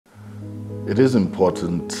It is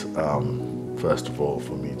important, first of all,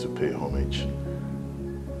 for me to pay homage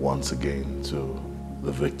once again to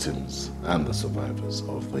the victims and the survivors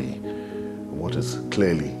of what is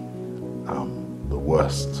clearly the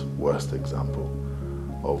worst example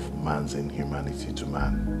of man's inhumanity to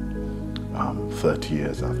man 30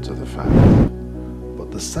 years after the fact. But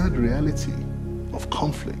the sad reality of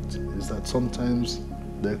conflict is that sometimes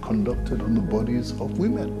they're conducted on the bodies of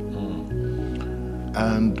women.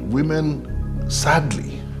 And women,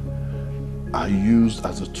 sadly, are used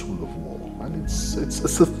as a tool of war. And it's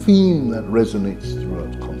a theme that resonates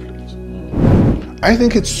throughout conflict. I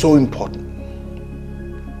think it's so important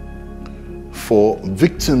for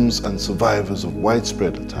victims and survivors of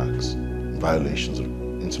widespread attacks, violations of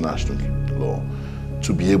international law,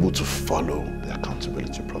 to be able to follow the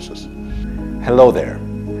accountability process. Hello there.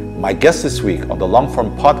 My guest this week on the Long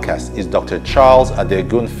Form podcast is Dr. Charles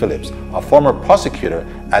Adeogun-Phillips, a former prosecutor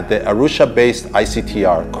at the Arusha-based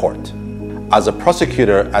ICTR court. As a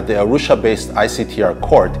prosecutor at the Arusha-based ICTR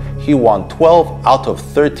court, he won 12 out of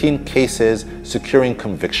 13 cases, securing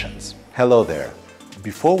convictions. Hello there.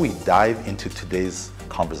 Before we dive into today's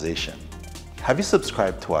conversation, have you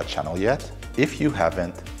subscribed to our channel yet? If you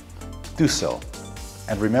haven't, do so.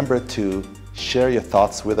 And remember to share your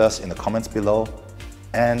thoughts with us in the comments below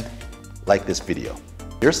and like this video.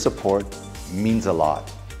 Your support means a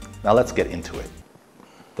lot. Now let's get into it.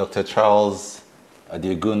 Dr. Charles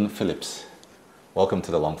Adeogun-Phillips, welcome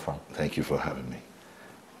to the Long Form. Thank you for having me.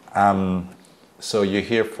 So you're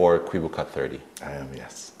here for Kwibuka 30. I am,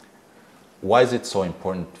 yes. Why is it so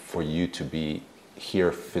important for you to be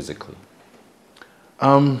here physically?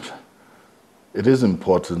 It is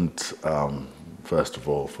important, first of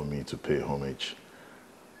all, for me to pay homage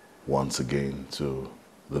once again to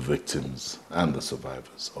the victims and the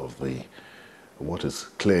survivors of what is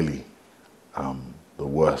clearly the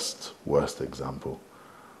worst example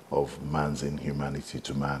of man's inhumanity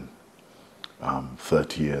to man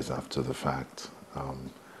 30 years after the fact.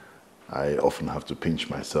 I often have to pinch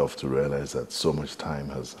myself to realize that so much time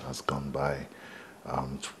has gone by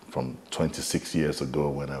from 26 years ago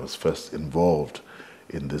when I was first involved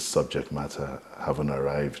in this subject matter, having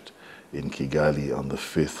arrived in Kigali on the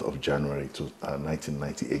 5th of January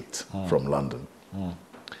 1998 from London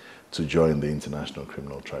to join the International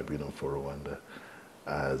Criminal Tribunal for Rwanda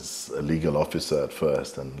as a legal officer at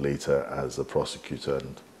first and later as a prosecutor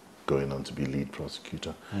and going on to be lead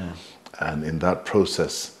prosecutor. And in that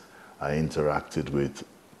process, I interacted with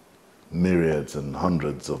myriads and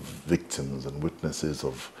hundreds of victims and witnesses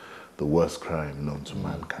of the worst crime known to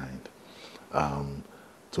mankind.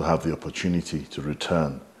 To have the opportunity to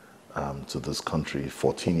return to this country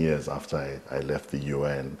 14 years after I left the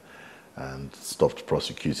UN and stopped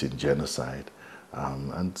prosecuting genocide,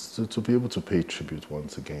 and to be able to pay tribute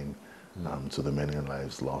once again to the many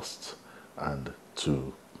lives lost and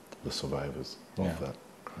to the survivors of that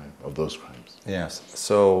crime, of those crimes. Yes.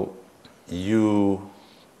 So you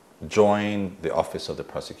joined the office of the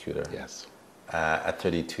prosecutor. Yes. At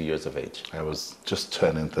 32 years of age. I was just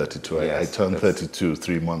turning 32. Yes, I turned 32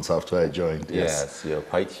 3 months after I joined. Yes, you're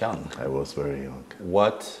quite young. I was very young.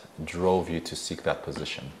 What drove you to seek that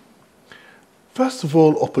position? First of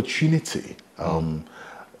all, opportunity.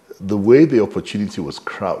 The way the opportunity was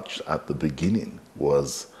crouched at the beginning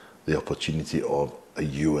was the opportunity of a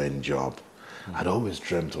UN job. I'd always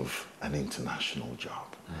dreamt of an international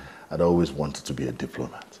job. I'd always wanted to be a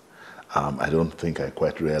diplomat. I don't think I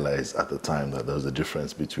quite realized at the time that there was a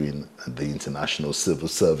difference between the international civil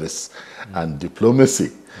service and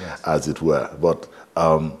diplomacy, as it were. But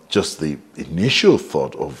just the initial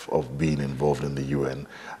thought of being involved in the UN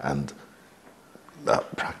and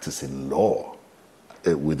practicing law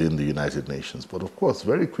within the United Nations. But of course,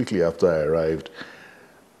 very quickly after I arrived,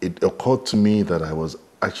 it occurred to me that I was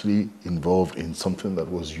actually involved in something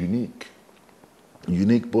that was unique.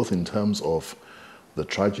 Unique both in terms of the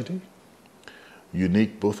tragedy,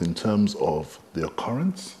 unique both in terms of the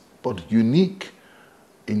occurrence, but unique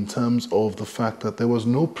in terms of the fact that there was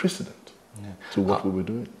no precedent to what we were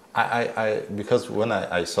doing. Because when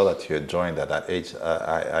I saw that you had joined at that age,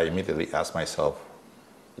 I immediately asked myself,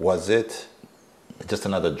 was it just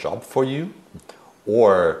another job for you?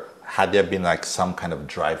 Or had there been like some kind of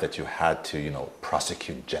drive that you had to,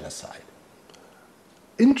 prosecute genocide?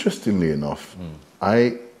 Interestingly enough,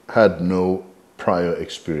 I had no prior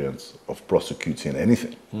experience of prosecuting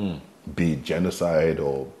anything, be it genocide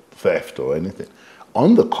or theft or anything.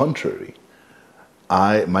 On the contrary,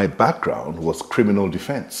 my background was criminal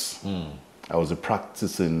defense. I was a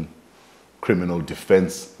practicing criminal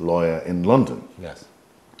defense lawyer in London. Yes.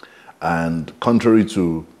 And contrary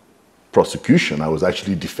to prosecution. I was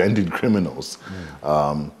actually defending criminals.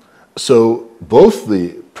 So both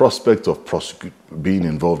the prospect of being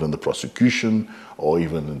involved in the prosecution or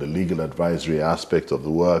even in the legal advisory aspect of the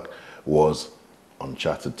work was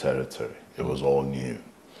uncharted territory. It was all new.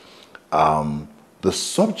 The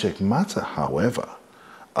subject matter, however,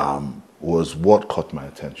 was what caught my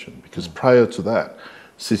attention, because prior to that,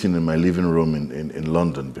 sitting in my living room in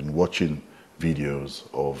London, been watching videos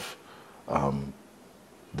of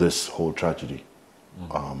this whole tragedy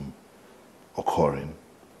occurring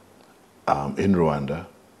in Rwanda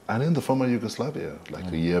and in the former Yugoslavia,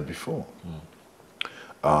 like a year before.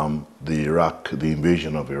 The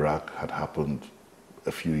invasion of Iraq had happened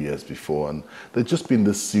a few years before, and there'd just been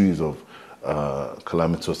this series of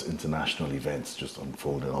calamitous international events just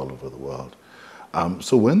unfolding all over the world.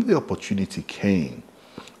 So when the opportunity came,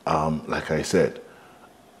 like I said,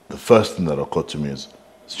 the first thing that occurred to me is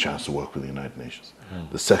it's a chance to work with the United Nations.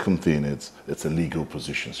 The second thing is it's a legal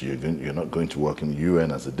position. So you're not going to work in the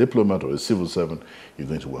UN as a diplomat or a civil servant, you're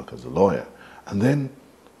going to work as a lawyer. And then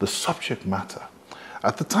the subject matter.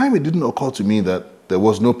 At the time, it didn't occur to me that there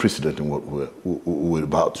was no precedent in what we were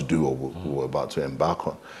about to do or we were about to embark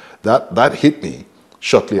on. That hit me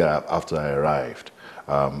shortly after I arrived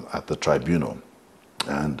at the tribunal.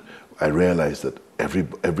 And I realized that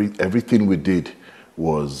everything we did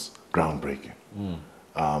was groundbreaking.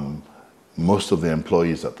 Most of the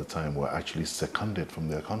employees at the time were actually seconded from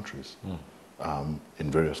their countries in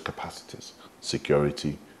various capacities: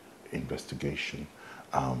 security, investigation.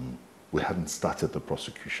 We hadn't started the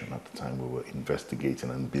prosecution at the time. We were investigating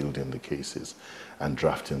and building the cases and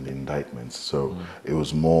drafting the indictments. So it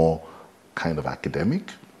was more kind of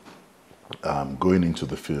academic, going into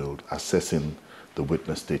the field, assessing the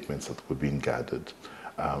witness statements that were being gathered,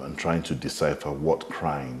 and trying to decipher what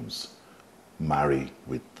crimes marry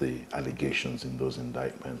with the allegations in those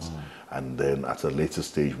indictments. And then at a later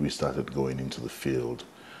stage, we started going into the field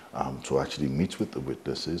to actually meet with the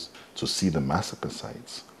witnesses, to see the massacre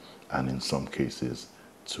sites, and in some cases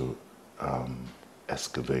to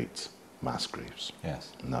excavate mass graves.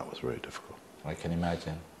 Yes. And that was very difficult. I can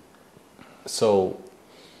imagine. So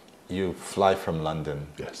you fly from London.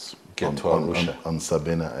 Yes. Get to Arusha. On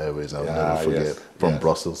Sabena Airways, I'll never forget, from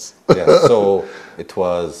Brussels. Yes, so it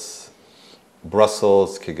was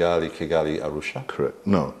Brussels, Kigali, Arusha? Correct.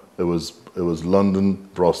 No, it was London,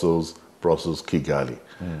 Brussels, Kigali.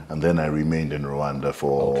 And then I remained in Rwanda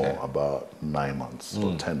for about 9 months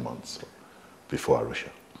or 10 months before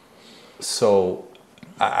Arusha. So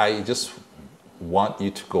I just want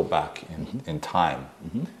you to go back in time.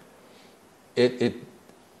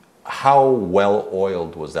 How well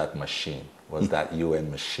oiled was that machine? Was that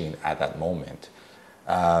UN machine at that moment?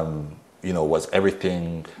 Was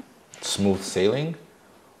everything smooth sailing,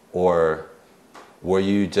 or were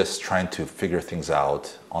you just trying to figure things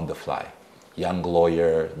out on the fly? Young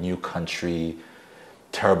lawyer, new country,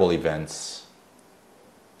 terrible events.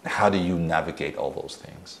 How do you navigate all those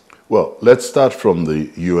things? Well, let's start from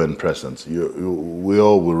the UN presence. We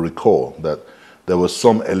all will recall that there was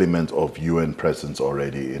some element of UN presence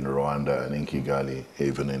already in Rwanda and in Kigali,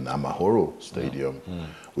 even in Amahoro Stadium,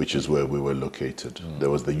 which is where we were located. There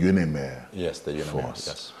was the UNIMER. Yes, the UNIMER,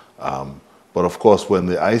 yes. But of course, when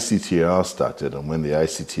the ICTR started and when the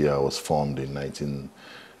ICTR was formed in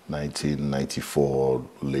 1994,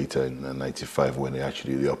 later in 95, when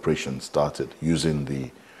the operation started, using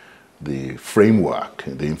the framework,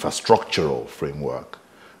 the infrastructural framework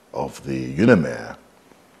of the UNIMER,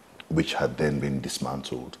 which had then been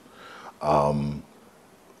dismantled,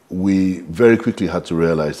 we very quickly had to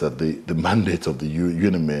realize that the mandate of the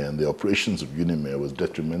UNIMER and the operations of UNIMER was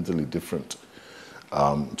detrimentally different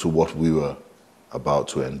to what we were about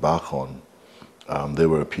to embark on. They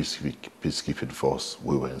were a peacekeeping force.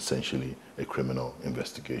 We were essentially a criminal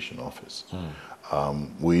investigation office.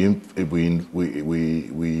 We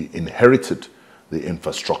inherited the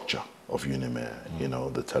infrastructure of UNIMER,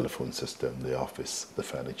 the telephone system, the office, the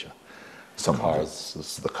furniture, some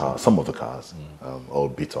of the cars, all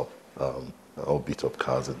beat up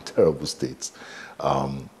cars in terrible states,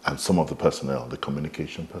 and some of the personnel, the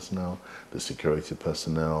communication personnel, the security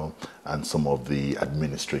personnel, and some of the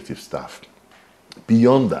administrative staff.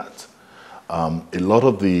 Beyond that, a lot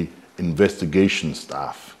of the investigation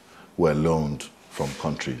staff were loaned from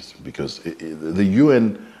countries, because the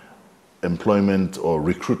UN employment or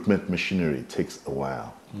recruitment machinery takes a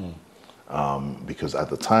while, because at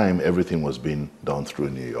the time everything was being done through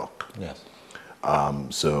New York. Yes.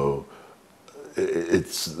 So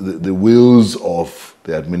it's the wheels of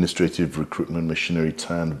the administrative recruitment machinery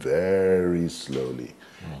turned very slowly.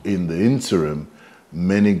 In the interim,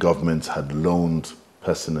 many governments had loaned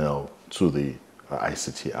personnel to the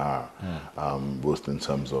ICTR, both in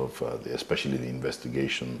terms of especially the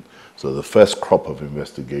investigation. So the first crop of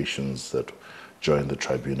investigations that joined the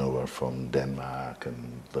tribunal were from Denmark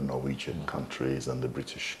and the Norwegian countries and the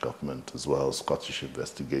British government, as well as Scottish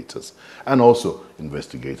investigators, and also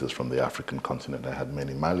investigators from the African continent. I had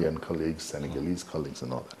many Malian colleagues, Senegalese colleagues,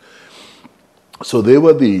 and all that. So they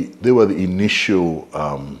were the initial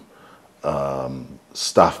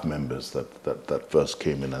staff members that first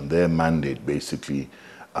came in, and their mandate basically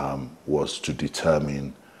was to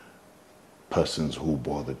determine persons who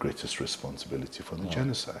bore the greatest responsibility for the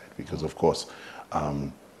genocide. Because, of course,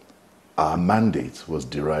 our mandate was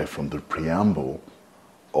derived from the preamble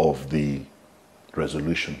of the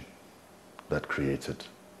resolution that created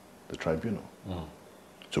the tribunal.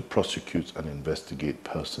 To prosecute and investigate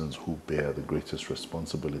persons who bear the greatest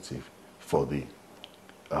responsibility for the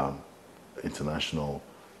international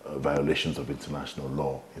violations of international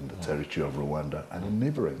law in the territory of Rwanda and in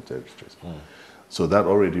neighboring territories. So that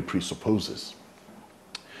already presupposes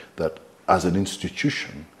that as an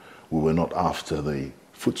institution, we were not after the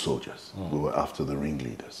foot soldiers, we were after the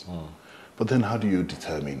ringleaders. But then how do you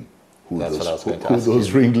determine who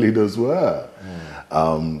those ringleaders were?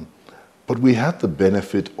 But we had the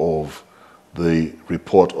benefit of the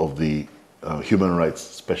report of the Human Rights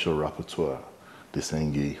Special Rapporteur,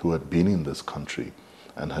 Desengi, who had been in this country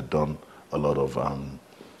and had done a lot of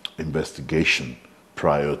investigation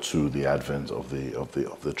prior to the advent of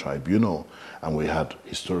the tribunal, and we had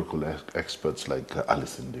historical experts like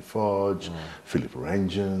Alison Deforge, Philip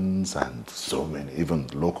Rengens, and so many, even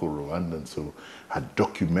local Rwandans who had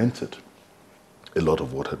documented a lot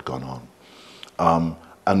of what had gone on.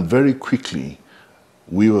 And very quickly,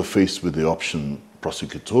 we were faced with the option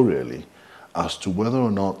prosecutorially as to whether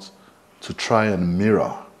or not to try and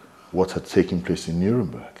mirror what had taken place in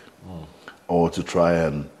Nuremberg, or to try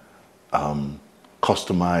and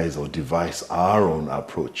customize or devise our own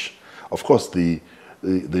approach. Of course, the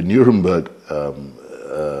Nuremberg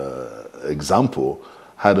example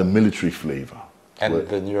had a military flavor. And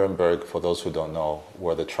the Nuremberg, for those who don't know,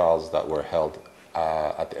 were the trials that were held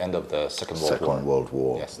at the end of the Second World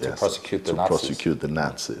War. Yes, to prosecute the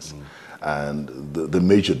Nazis. And the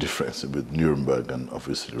major difference with Nuremberg and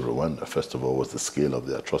obviously Rwanda, first of all, was the scale of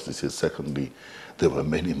the atrocities. Secondly, there were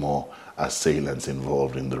many more assailants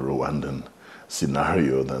involved in the Rwandan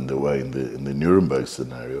scenario than there were in the Nuremberg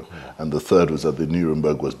scenario. And the third was that the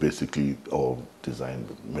Nuremberg was basically all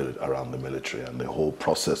designed around the military, and the whole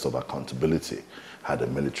process of accountability had a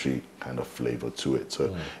military kind of flavor to it.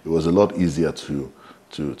 So it was a lot easier to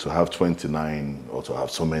have 29 or to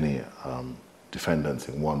have so many defendants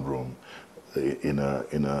in one room in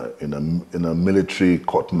a military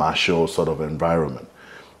court-martial sort of environment,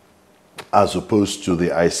 as opposed to the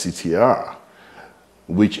ICTR,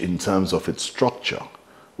 which in terms of its structure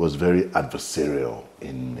was very adversarial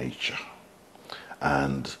in nature.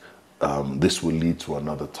 And this will lead to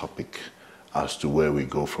another topic as to where we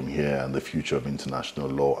go from here and the future of international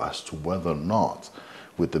law, as to whether or not,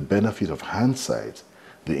 with the benefit of hindsight,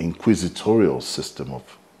 the inquisitorial system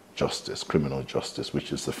of justice, criminal justice,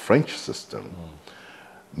 which is the French system,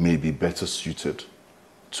 may be better suited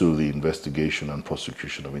to the investigation and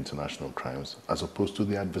prosecution of international crimes, as opposed to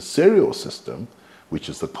the adversarial system, which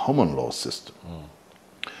is the common law system,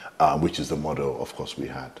 which is the model, of course, we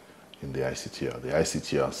had in the ICTR. The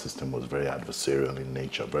ICTR system was very adversarial in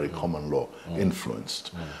nature, very common law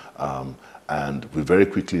influenced. And we very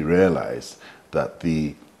quickly realized that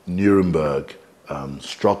the Nuremberg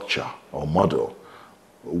structure or model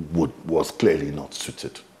was clearly not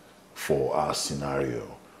suited for our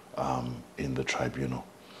scenario in the tribunal.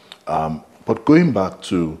 But going back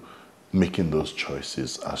to making those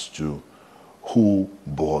choices as to who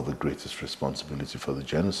bore the greatest responsibility for the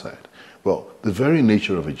genocide, well, the very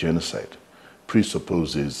nature of a genocide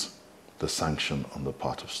presupposes the sanction on the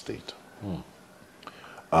part of state.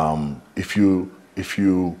 If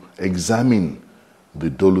you examine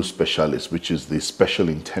the dolus specialis, which is the special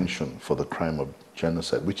intention for the crime of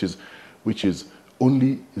genocide, which is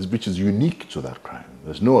unique to that crime.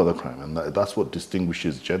 There's no other crime, and that's what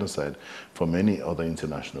distinguishes genocide from any other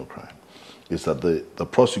international crime, is that the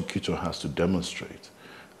prosecutor has to demonstrate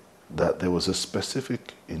that there was a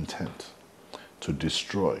specific intent to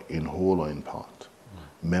destroy, in whole or in part,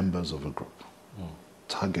 members of a group,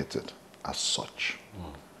 targeted as such,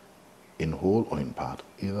 in whole or in part,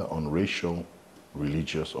 either on racial,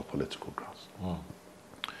 religious, or political grounds.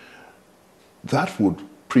 That would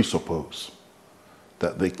presuppose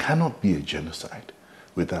that there cannot be a genocide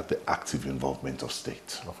without the active involvement of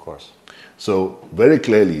state. Of course. So very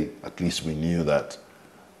clearly, at least we knew that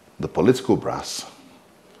the political brass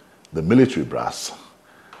the military brass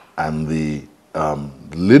and the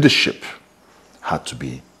leadership had to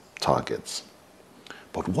be targets.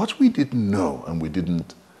 But what we didn't know and we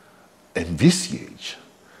didn't envisage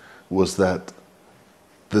was that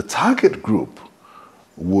the target group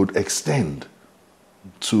would extend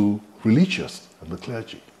to religious and the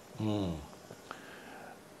clergy.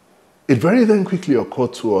 It very then quickly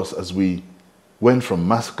occurred to us as we went from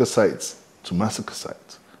massacre sites to massacre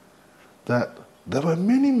sites that there were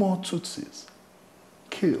many more Tutsis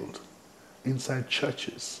killed inside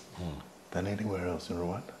churches than anywhere else in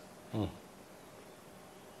Rwanda.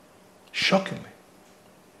 Shockingly.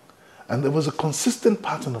 And there was a consistent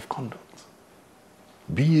pattern of conduct,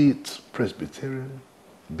 be it Presbyterian,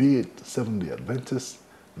 be it Seventh-day Adventist,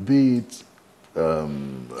 be it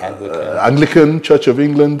Anglican Church of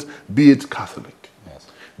England, be it Catholic. Yes.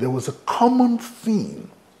 There was a common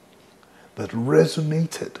theme that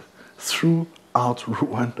resonated throughout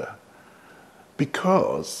Rwanda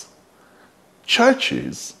because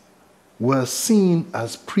churches were seen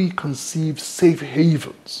as preconceived safe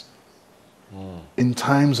havens in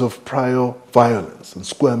times of prior violence and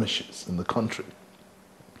skirmishes in the country.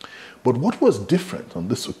 But what was different on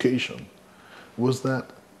this occasion was that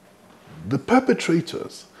the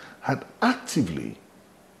perpetrators had actively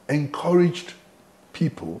encouraged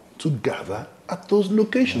people to gather at those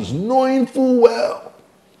locations, knowing full well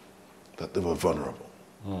that they were vulnerable.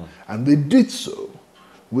 And they did so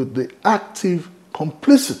with the active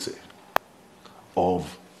complicity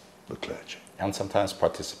of the clergy. And sometimes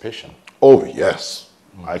participation. Oh, yes.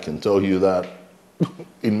 I can tell you that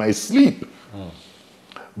in my sleep.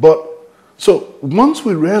 But so once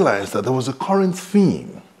we realized that there was a current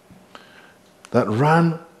theme that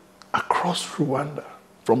ran across Rwanda,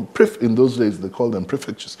 in those days they called them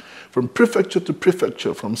prefectures, from prefecture to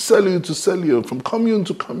prefecture, from cellular to cellular, from commune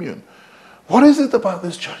to commune. What is it about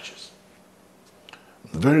these churches?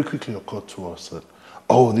 It very quickly occurred to us that,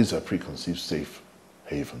 oh, these are preconceived safe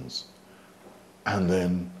havens. And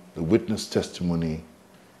then the witness testimony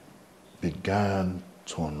began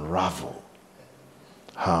to unravel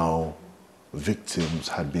how victims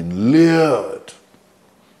had been lured,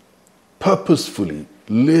 purposefully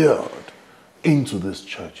lured into these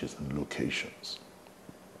churches and locations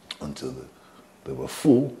until they were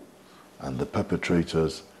full, and the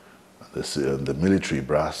perpetrators and the military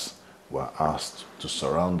brass were asked to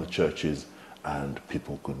surround the churches, and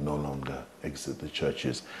people could no longer exit the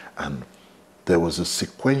churches. And there was a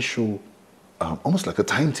sequential, almost like a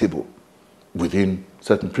timetable within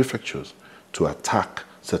certain prefectures to attack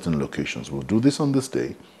certain locations. We'll do this on this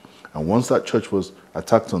day. And once that church was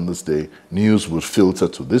attacked on this day, news would filter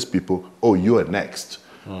to these people, oh, you are next,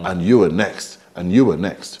 and you are next, and you are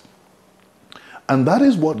next. And that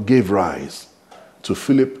is what gave rise to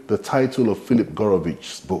the title of Philip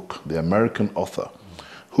Gorovich's book, the American author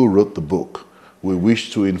who wrote the book, We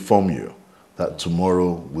Wish to Inform You That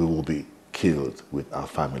Tomorrow We Will Be Killed with Our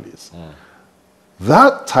Families.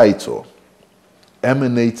 That title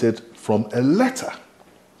emanated from a letter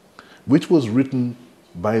which was written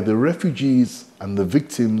by the refugees and the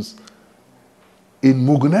victims in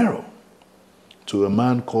Mugunero to a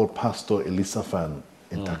man called Pastor Elisaphan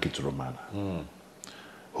Ntayombya,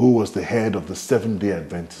 who was the head of the Seventh-day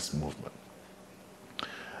Adventist movement.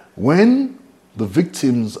 When the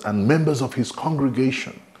victims and members of his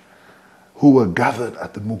congregation who were gathered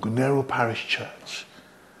at the Mugunero Parish Church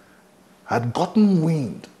had gotten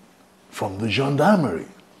wind from the gendarmerie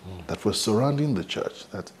that was surrounding the church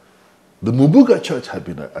that the Mubuga church had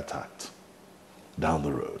been attacked down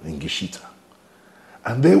the road in Gishita.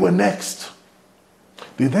 And they were next.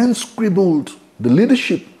 They then scribbled, the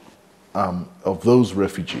leadership of those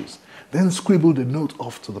refugees, then scribbled a note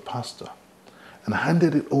off to the pastor and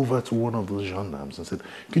handed it over to one of the gendarmes and said,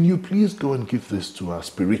 can you please go and give this to our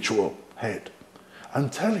spiritual head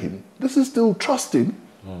and tell him, this is still trusting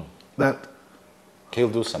that he'll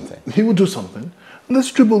do something. He will do something. And they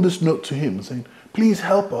scribbled this note to him saying, please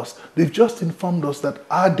help us. They've just informed us that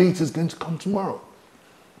our date is going to come tomorrow.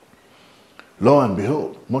 Lo and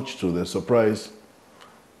behold, much to their surprise,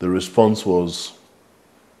 the response was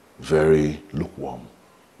very lukewarm.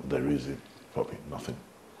 There is probably nothing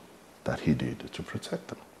that he did to protect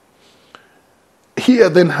them. He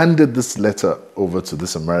had then handed this letter over to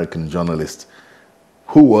this American journalist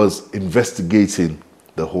who was investigating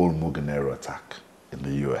the whole Mugunero attack in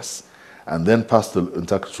the US. And then Pastor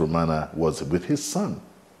Ntayombya was with his son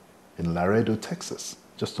in Laredo, Texas,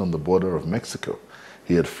 just on the border of Mexico.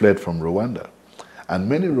 He had fled from Rwanda. And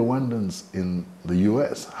many Rwandans in the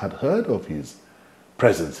US had heard of his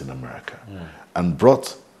presence in America and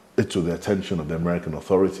brought it to the attention of the American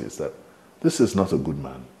authorities that this is not a good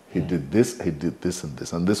man. He did this, and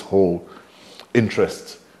this. And this whole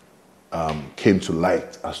interest came to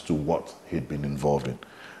light as to what he'd been involved in.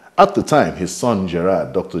 At the time, his son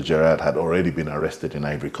Gerard, Dr. Gerard, had already been arrested in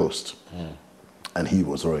Ivory Coast. And he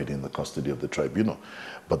was already in the custody of the tribunal.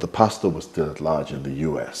 But the pastor was still at large in the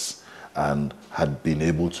US and had been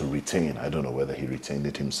able to retain, I don't know whether he retained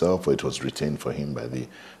it himself or it was retained for him by the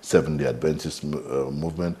Seventh-day Adventist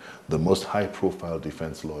movement, the most high-profile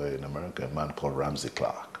defense lawyer in America, a man called Ramsey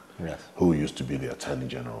Clark, yes, who used to be the Attorney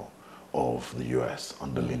General of the US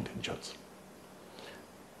under Lyndon Johnson.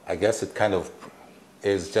 I guess it kind of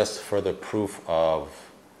is just further proof of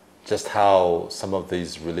just how some of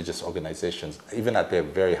these religious organizations, even at their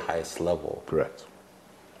very highest level, Correct.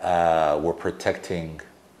 Were protecting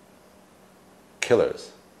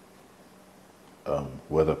killers.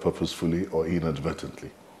 Whether purposefully or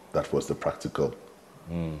inadvertently. That was the practical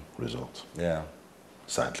result, Yeah.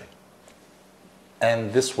 sadly.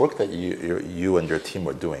 And this work that you and your team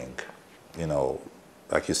were doing, you know,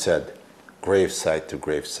 like you said, gravesite to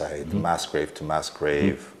gravesite, mass grave to mass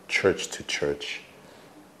grave, church to church.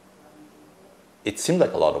 It seemed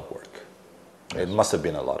like a lot of work. It must have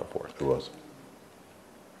been a lot of work. It was.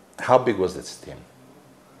 How big was this team?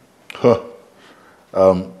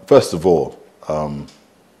 First of all,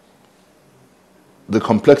 the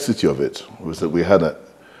complexity of it was that we had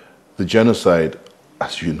the genocide,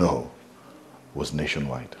 as you know, was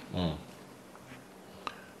nationwide.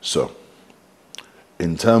 So,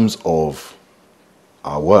 in terms of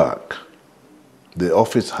our work, the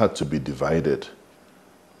office had to be divided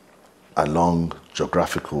along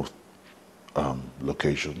geographical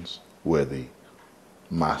locations where the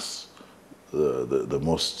mass, the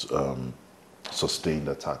most sustained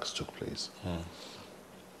attacks took place.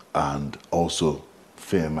 And also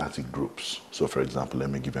thematic groups. So for example, let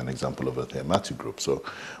me give you an example of a thematic group. So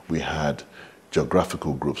we had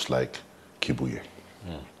geographical groups like Kibuye,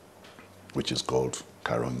 which is called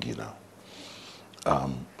Karongi now.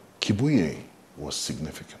 Kibuye was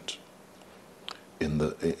significant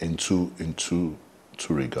in two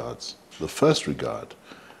regards. The first regard,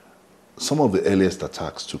 some of the earliest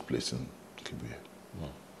attacks took place in Kibuye.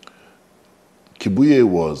 Kibuye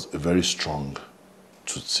was a very strong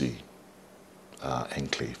Tutsi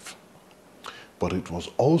enclave, but it was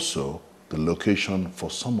also the location for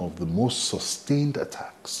some of the most sustained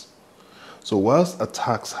attacks. So whilst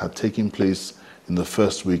attacks had taken place in the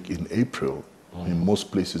first week in April, in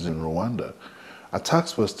most places in Rwanda,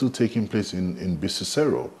 attacks were still taking place in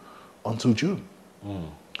Bisesero until June.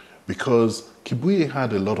 Because Kibuye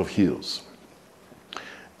had a lot of hills.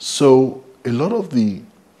 So a lot of the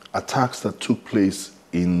attacks that took place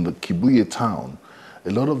in the Kibuye town, a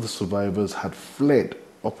lot of the survivors had fled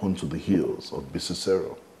up onto the hills of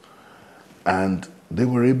Bisesero. And they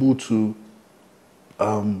were able to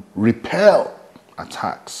repel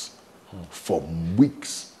attacks for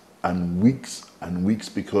weeks and weeks and weeks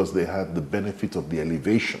because they had the benefit of the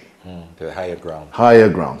elevation. The higher ground. Higher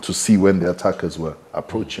ground to see when the attackers were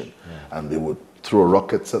approaching. And they would throw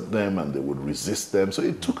rockets at them and they would resist them. So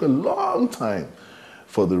it took a long time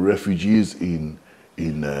for the refugees in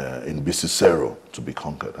Bisesero to be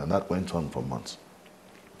conquered. And that went on for months.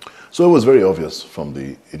 So it was very obvious from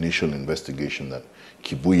the initial investigation that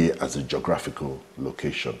Kibuye as a geographical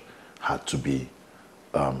location had to be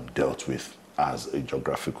dealt with as a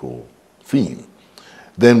geographical theme.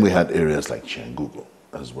 Then we had areas like Chengugo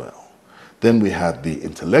as well. Then we had the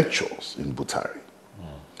intellectuals in Butari.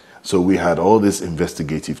 So we had all these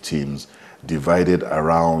investigative teams divided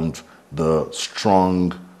around the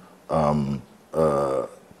strong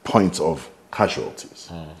points of casualties.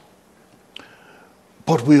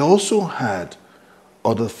 But we also had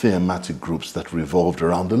other thematic groups that revolved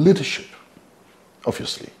around the leadership,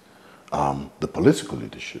 obviously. The political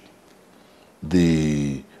leadership,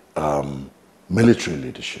 the military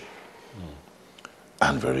leadership.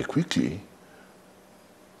 And very quickly,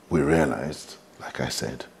 we realized, like I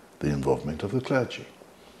said, the involvement of the clergy.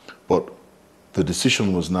 But the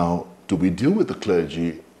decision was now, do we deal with the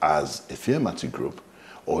clergy as a thematic group,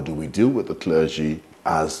 or do we deal with the clergy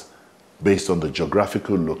as based on the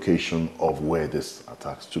geographical location of where these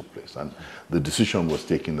attacks took place? And the decision was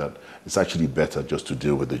taken that it's actually better just to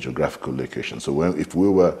deal with the geographical location. So if we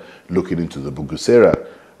were looking into the Bugusera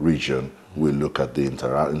region, we'll look at the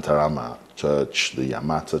Intarama Church, the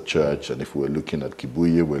Yamata Church, and if we're looking at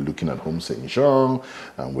Kibuye, we're looking at Home Saint Jean,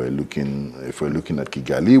 and if we're looking at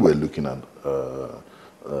Kigali, we're looking at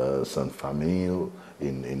Saint Famille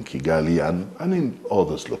in Kigali and in all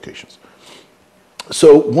those locations.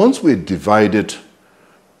 So once we divided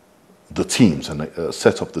the teams and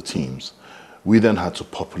set up the teams, we then had to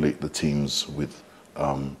populate the teams with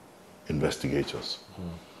investigators.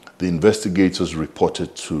 The investigators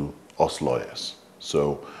reported to us lawyers.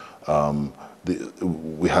 So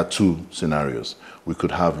we had two scenarios. We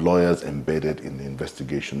could have lawyers embedded in the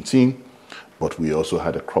investigation team, but we also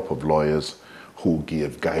had a crop of lawyers who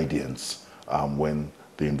gave guidance when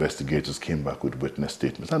the investigators came back with witness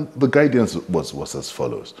statements. And the guidance was as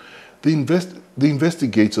follows. The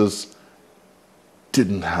investigators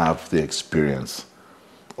didn't have the experience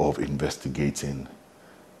of investigating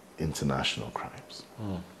international crimes.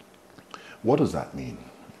 What does that mean?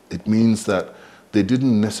 It means that they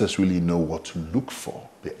didn't necessarily know what to look for,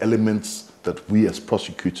 the elements that we as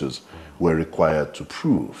prosecutors were required to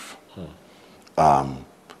prove.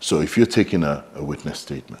 So if you're taking a witness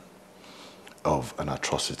statement of an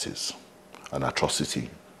atrocity,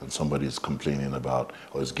 and somebody is complaining about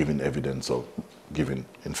or is giving evidence or giving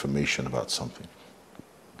information about something,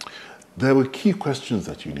 there were key questions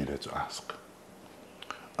that you needed to ask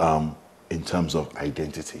in terms of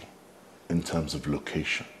identity, in terms of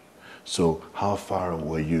location. So how far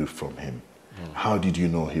were you from him? How did you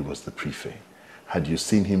know he was the prefect? Had you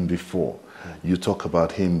seen him before? You talk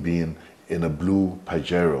about him being in a blue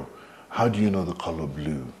Pajero. How do you know the color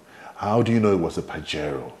blue? How do you know it was a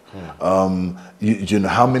Pajero? You know,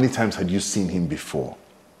 how many times had you seen him before?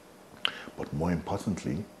 But more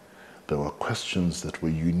importantly, there were questions that were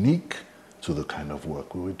unique to the kind of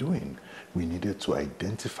work we were doing. We needed to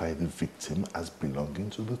identify the victim as belonging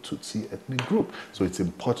to the Tutsi ethnic group. So it's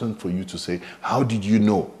important for you to say, how did you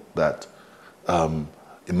know that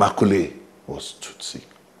Immaculée was Tutsi?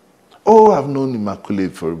 Oh, I've known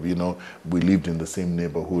Immaculée for, you know, we lived in the same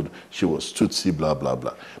neighborhood. She was Tutsi, blah, blah,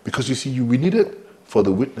 blah. Because you see, we needed for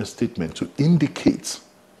the witness statement to indicate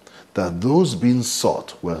that those being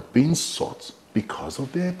sought were being sought because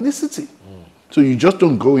of their ethnicity. So you just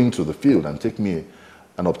don't go into the field and take me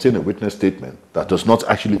and obtain a witness statement that does not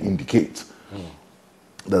actually indicate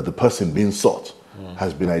that the person being sought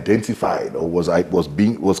has been identified or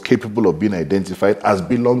was capable of being identified as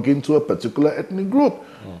belonging to a particular ethnic group.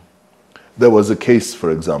 There was a case,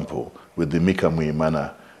 for example, with the Mika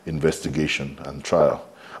Muimana investigation and trial,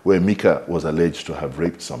 where Mika was alleged to have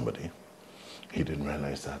raped somebody. He didn't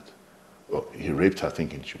realize that. Well, he raped her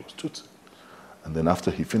thinking she was Tutsi. And then after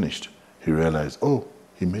he finished, he realized, oh,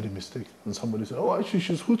 he made a mistake. And somebody said, oh, actually,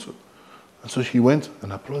 she's Hutu. And so he went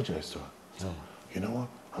and apologized to her. You know what?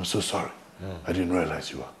 I'm so sorry. I didn't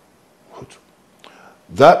realize you were Hutu.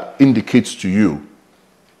 That indicates to you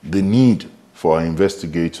the need for our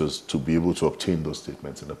investigators to be able to obtain those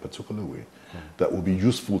statements in a particular way that will be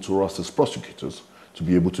useful to us as prosecutors to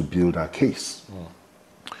be able to build our case.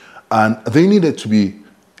 And they needed to be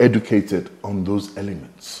educated on those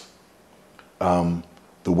elements.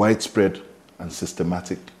 The widespread and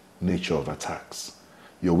systematic nature of attacks.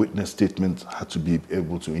 Your witness statement had to be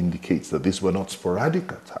able to indicate that these were not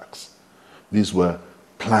sporadic attacks. These were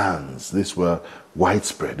plans. These were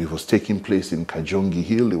widespread. It was taking place in Kajongi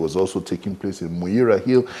Hill. It was also taking place in Muira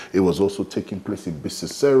Hill. It was also taking place in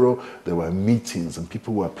Bisesero. There were meetings and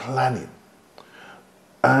people were planning.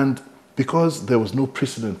 And because there was no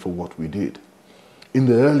precedent for what we did, in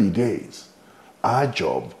the early days, our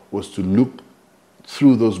job was to look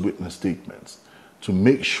through those witness statements to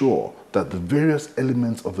make sure that the various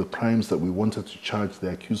elements of the crimes that we wanted to charge the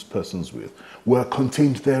accused persons with were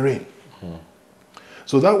contained therein.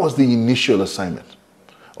 So that was the initial assignment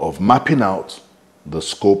of mapping out the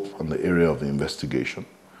scope and the area of the investigation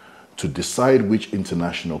to decide which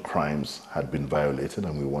international crimes had been violated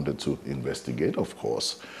and we wanted to investigate. Of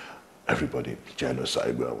course, everybody,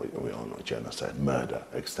 genocide, well, we all know genocide, murder,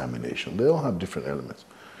 extermination, they all have different elements.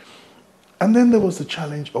 And then there was the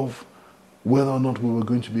challenge of whether or not we were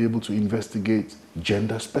going to be able to investigate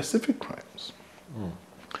gender-specific crimes.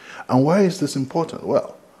 And why is this important?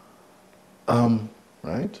 Well,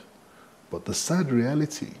 right? But the sad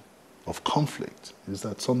reality of conflict is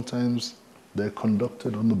that sometimes they're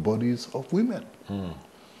conducted on the bodies of women.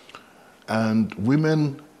 And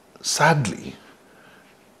women, sadly,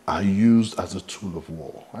 are used as a tool of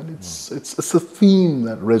war. And it's a theme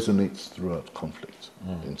that resonates throughout conflict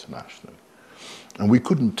internationally. And we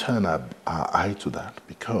couldn't turn our eye to that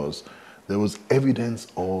because there was evidence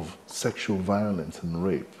of sexual violence and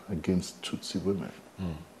rape against Tutsi women.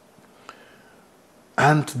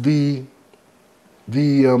 And the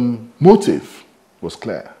motive was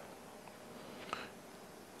clear.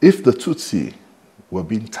 If the Tutsi were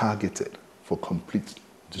being targeted for complete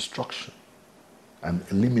destruction and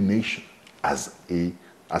elimination as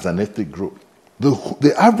an ethnic group,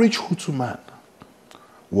 the average Hutu man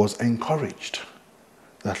was encouraged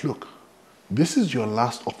that, look, this is your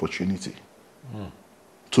last opportunity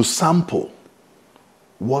to sample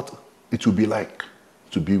what it would be like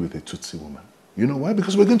to be with a Tutsi woman. You know why?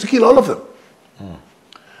 Because we're going to kill all of them.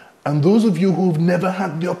 And those of you who've never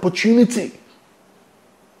had the opportunity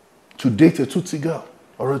to date a Tutsi girl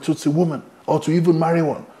or a Tutsi woman or to even marry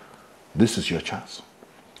one, this is your chance.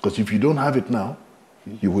 Because if you don't have it now,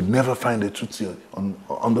 you would never find a Tutsi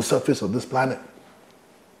on the surface of this planet.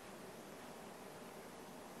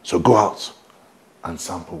 So go out and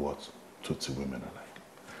sample what Tutsi women are like.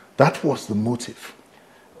 That was the motive.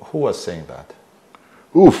 Who was saying that?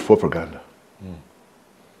 Oof, propaganda.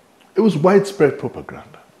 It was widespread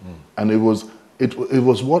propaganda. And it was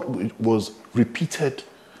what was repeated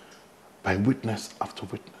by witness after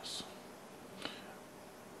witness.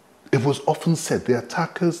 It was often said the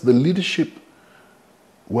attackers, the leadership,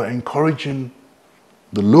 were encouraging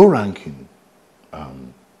the low-ranking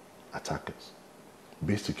attackers,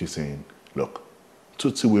 basically saying, look,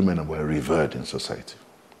 Tutsi women were revered in society.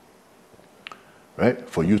 Right?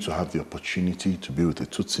 For you to have the opportunity to be with a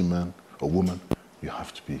Tutsi man or woman, you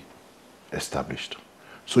have to be established.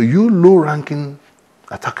 So you low-ranking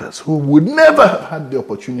attackers who would never have had the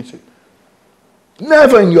opportunity,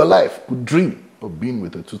 never in your life could dream of being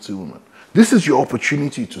with a Tutsi woman, this is your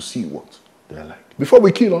opportunity to see what they're like before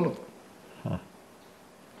we kill all of them.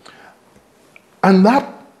 And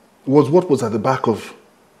that was what was at the back of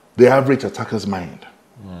the average attacker's mind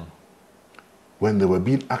when they were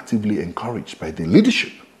being actively encouraged by the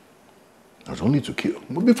leadership, not only to kill,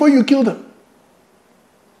 but before you kill them,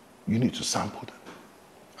 you need to sample them.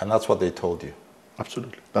 And that's what they told you?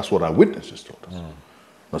 Absolutely. That's what our witnesses told us.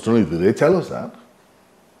 Not only did they tell us that,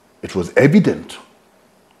 it was evident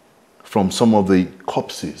from some of the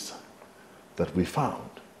corpses that we found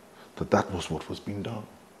that that was what was being done.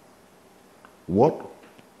 What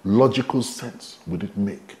logical sense would it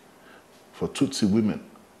make for Tutsi women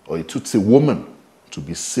or a Tutsi woman to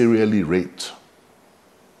be serially raped?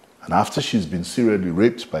 And after she's been serially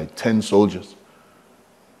raped by 10 soldiers,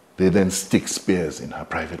 they then stick spears in her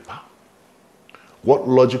private part. What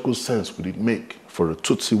logical sense would it make for a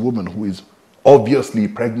Tutsi woman who is obviously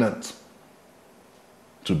pregnant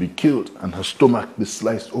to be killed and her stomach be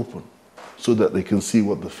sliced open so that they can see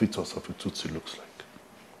what the fetus of a Tutsi looks like?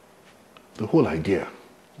 The whole idea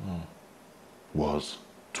was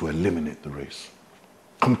to eliminate the race.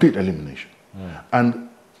 Complete elimination. And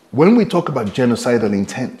when we talk about genocidal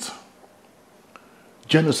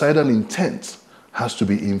intent has to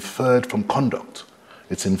be inferred from conduct.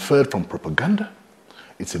 It's inferred from propaganda.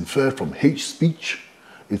 It's inferred from hate speech.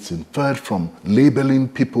 It's inferred from labeling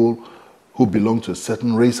people who belong to a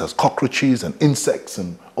certain race as cockroaches and insects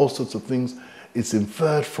and all sorts of things. It's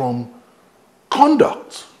inferred from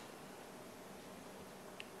conduct.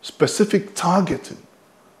 Specific targeting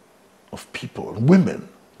of people, women,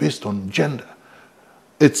 based on gender.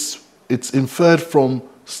 It's inferred from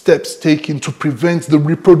steps taken to prevent the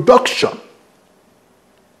reproduction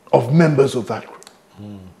of members of that group.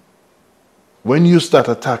 When you start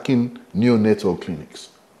attacking neonatal clinics,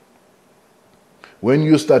 when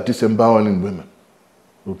you start disemboweling women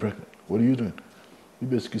who are pregnant, what are you doing?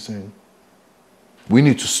 You're basically saying, we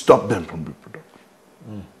need to stop them from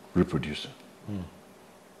reproducing.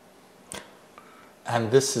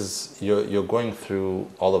 And this is, you're going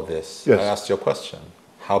through all of this. Yes. I asked you a question.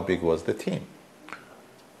 How big was the team?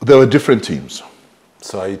 There were different teams.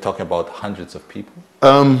 So are you talking about hundreds of people?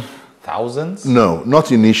 Thousands? No,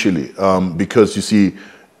 not initially, because you see,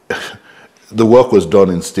 the work was done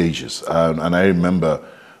in stages. And I remember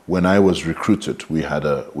when I was recruited, we had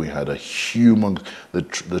a humongous,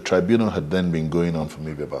 the tribunal had then been going on for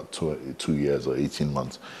maybe about 2 years or 18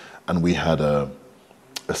 months. And we had a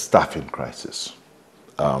staffing crisis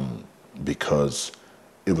because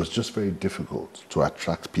it was just very difficult to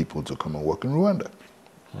attract people to come and work in Rwanda.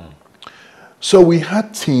 So we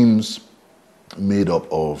had teams made up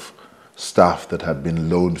of staff that had been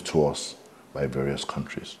loaned to us by various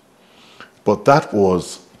countries. But that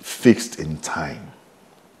was fixed in time.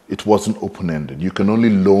 It wasn't open-ended. You can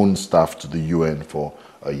only loan staff to the UN for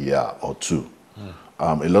a year or two.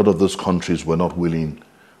 A lot of those countries were not willing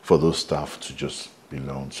for those staff to just be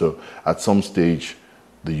loaned. So at some stage,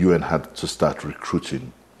 the UN had to start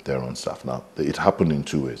recruiting their own staff. Now, it happened in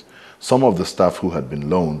two ways. Some of the staff who had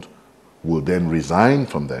been loaned will then resign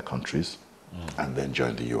from their countries and then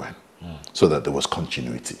join the UN so that there was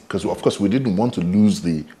continuity. Because, of course, we didn't want to lose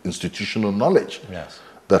the institutional knowledge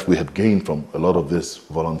that we had gained from a lot of these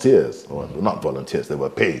volunteers, or not volunteers, they were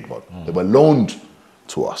paid, but they were loaned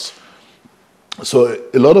to us. So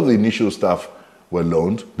a lot of the initial staff were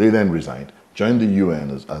loaned, they then resigned, joined the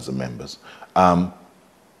UN as the members.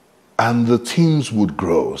 And the teams would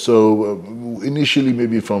grow. So initially,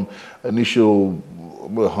 maybe from initial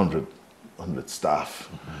 100, 100 staff,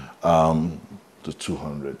 to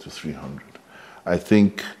 200 to 300. I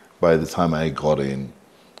think by the time I got in,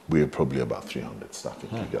 we were probably about 300 staff in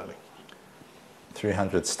Kigali.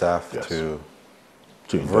 300 staff Yes. to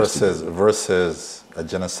investigate. versus a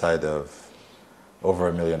genocide of over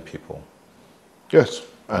 1 million people. Yes,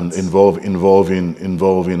 and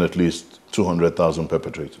involving at least 200,000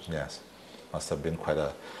 perpetrators. Yes, must have been quite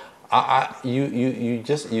a.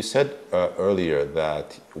 You said earlier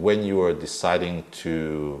that when you were deciding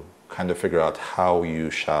to kind of figure out how you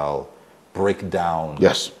shall break down,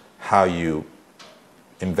 Yes. how you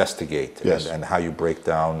investigate, Yes. and how you break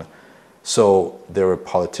down. So there were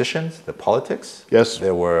politicians, the politics. Yes.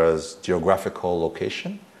 There was geographical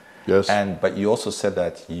location. Yes. But you also said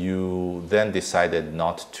that you then decided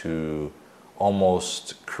not to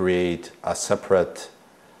almost create a separate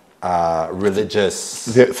religious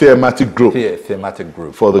Thematic group thematic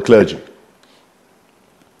group. for the clergy.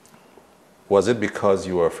 Was it because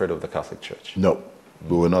you were afraid of the Catholic Church? No,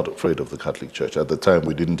 we were not afraid of the Catholic Church. At the time,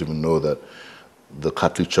 we didn't even know that the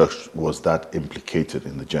Catholic Church was that implicated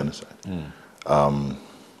in the genocide.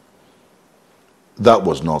 That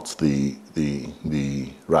was not the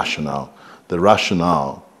rationale. The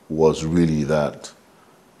rationale was really that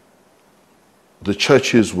the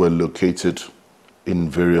churches were located in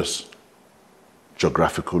various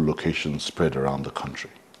geographical locations spread around the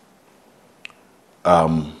country.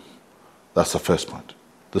 That's the first point.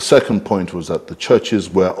 The second point was that the churches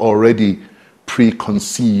were already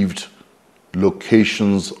preconceived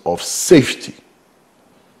locations of safety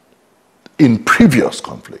in previous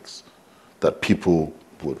conflicts that people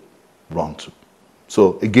would run to.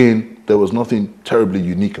 So again, there was nothing terribly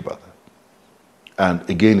unique about that. And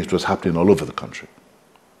again, it was happening all over the country.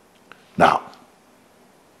 Now,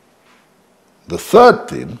 the third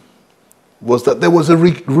thing was that there was a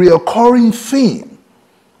reoccurring theme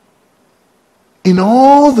in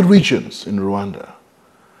all the regions in Rwanda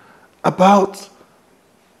about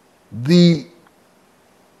the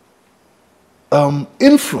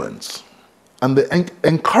influence and the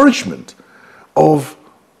encouragement of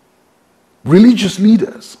religious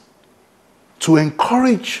leaders to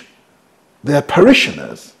encourage their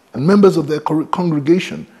parishioners and members of their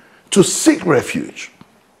congregation to seek refuge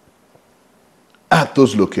at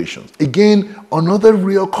those locations. Again, another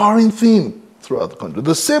recurring theme throughout the country.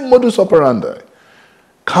 The same modus operandi.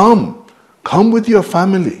 Come with your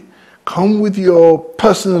family. Come with your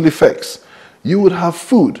personal effects. You would have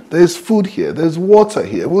food. There's food here. There's water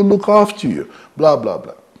here. We'll look after you. Blah, blah,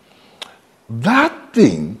 blah. That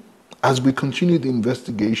thing, as we continued the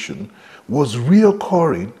investigation, was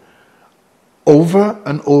reoccurring over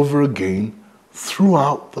and over again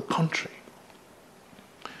throughout the country.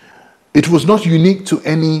 It was not unique to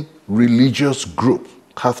any religious group,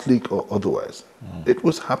 Catholic or otherwise. It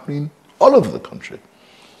was happening all over the country.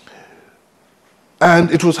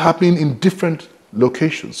 And it was happening in different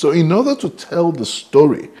locations. So in order to tell the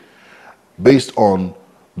story based on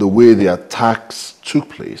the way the attacks took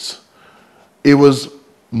place, it was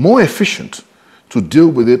more efficient to deal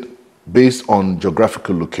with it based on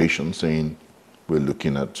geographical location, saying we're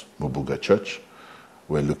looking at Mubuga Church,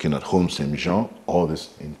 we're looking at Home Saint Jean, all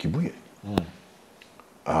this in Kibuye.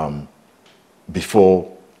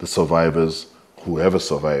 Before the survivors, whoever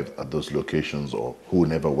survived at those locations or who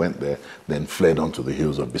never went there, then fled onto the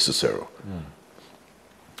hills of Bisesero.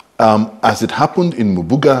 As it happened in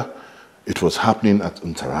Mubuga, it was happening at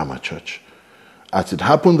Ntarama Church. As it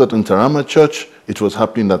happened at Ntarama Church, it was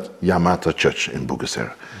happening at Yamata Church in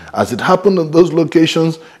Bugesera. As it happened at those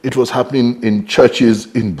locations, it was happening in churches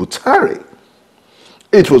in Butare.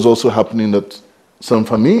 It was also happening at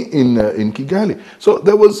Sanfami in Kigali. So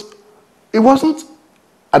it wasn't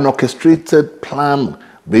an orchestrated plan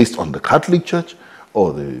based on the Catholic Church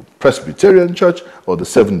or the Presbyterian Church or the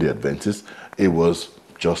Seventh-day Adventists. It was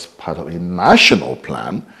just part of a national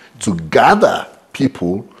plan to gather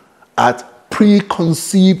people at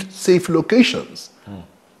preconceived safe locations,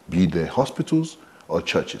 be they hospitals or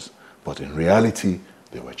churches. But in reality,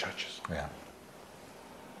 they were churches. Yeah.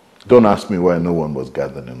 Don't ask me why no one was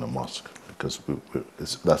gathered in a mosque, because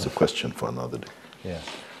that's a question for another day. Yeah.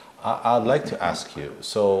 I'd like to ask you,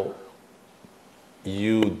 so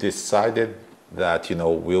you decided that, we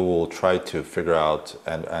will try to figure out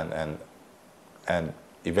and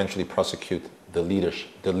eventually prosecute the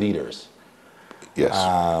leaders Yes.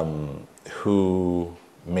 Who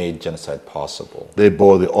made genocide possible. They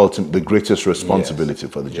bore the greatest responsibility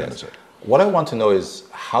for the genocide. What I want to know is,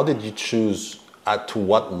 how did you choose to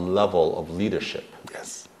what level of leadership?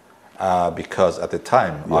 Yes. Because at the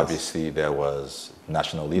time, Yes. obviously, there was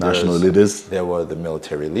national leaders. National leaders. There were the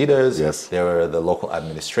military leaders. Yes. There were the local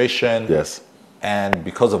administration. Yes. And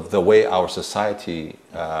because of the way our society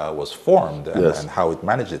was formed and, Yes. and how it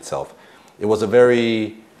managed itself, it was a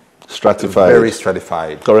very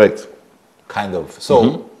stratified. Correct. Kind of.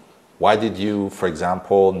 So why did you, for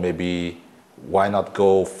example, maybe why not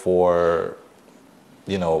go for,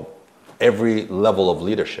 you know, every level of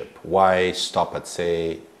leadership? Why stop at,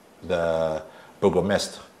 say, the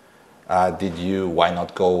burgomestre? Why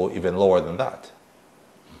not go even lower than that?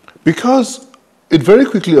 Because it very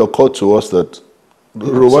quickly occurred to us that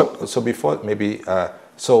So before, maybe,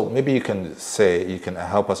 so maybe you can say, you can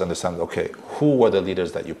help us understand, okay, who were the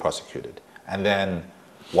leaders that you prosecuted? And then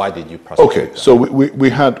why did you prosecute Okay, them? so we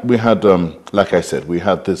had like I said, we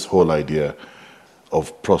had this whole idea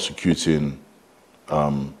of prosecuting,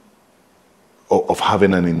 of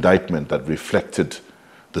having an indictment that reflected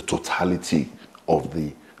the totality of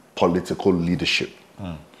the political leadership.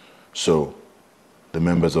 So the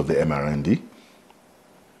members of the MRND,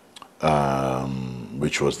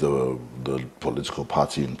 which was the political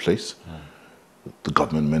party in place, the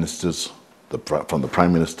government ministers, from the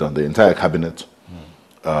prime minister and the entire cabinet,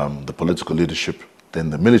 the political leadership, then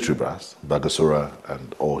the military brass, Bagasora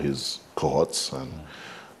and all his cohorts, and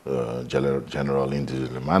General Indi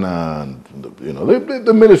Lemana, and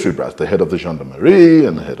the military brass, the head of the gendarmerie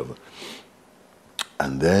and the head of the...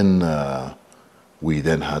 And then we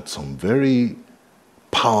then had some very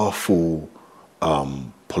powerful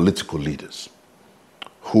political leaders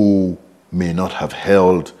who may not have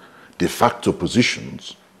held de facto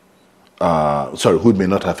positions, who may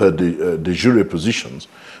not have held de jure positions,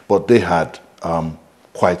 but they had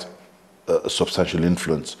quite a substantial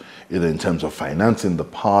influence, either in terms of financing the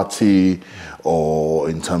party or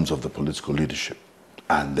in terms of the political leadership.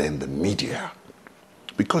 And then the media.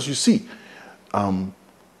 Because you see,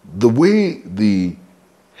 the way the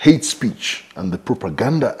hate speech and the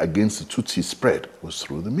propaganda against the Tutsi spread was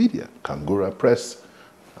through the media. Kangura Press,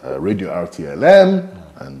 Radio RTLM,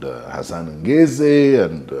 and Hassan Ngeze,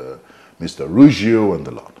 and Mr. Ruggiero, and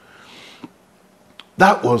the lot.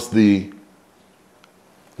 That was the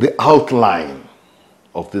outline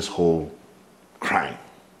of this whole crime.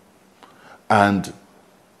 And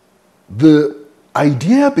the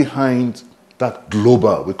idea behind that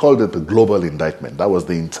global, we called it the global indictment. That was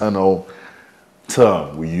the internal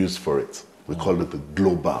term we used for it. We called it the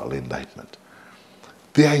global indictment.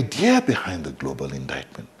 The idea behind the global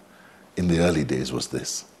indictment in the early days was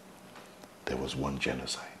this. There was one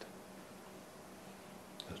genocide.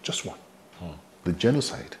 Just one. The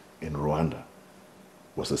genocide in Rwanda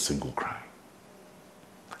was a single crime.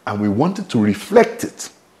 And we wanted to reflect it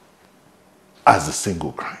as a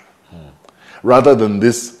single crime, rather than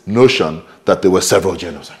this notion that there were several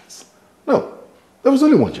genocides. No, there was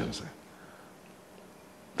only one genocide.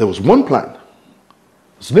 There was one plan.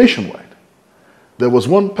 It was nationwide. There was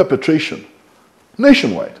one perpetration,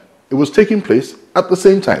 nationwide. It was taking place at the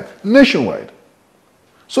same time, nationwide.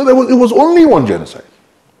 So it was only one genocide,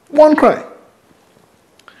 one crime.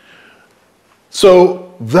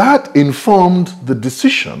 So that informed the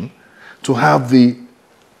decision to have the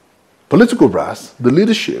political brass, the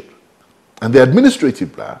leadership, and the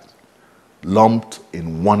administrative brass lumped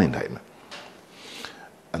in one indictment.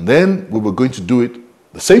 And then we were going to do it,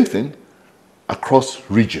 the same thing, across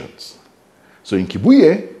regions. So in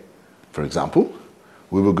Kibuye, for example,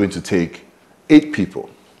 we were going to take 8 people.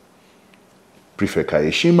 Prefect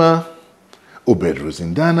Kayeshima, Obed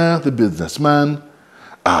Rosindana, the businessman.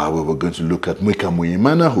 We were going to look at Mwika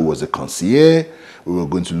Muyimana, who was a conseiller. We were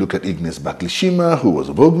going to look at Ignace Baklishima, who was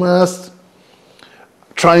a burgomaster,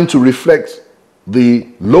 trying to reflect the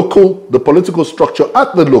political structure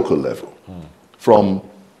at the local level, from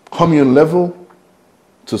commune level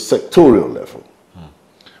to sectorial level.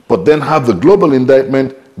 But then have the global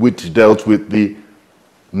indictment, which dealt with the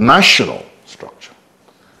national structure.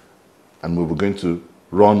 And we were going to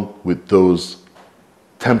run with those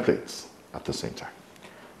templates at the same time.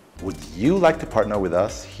 Would you like to partner with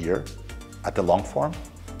us here at the Longform?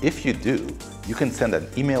 If you do, you can send an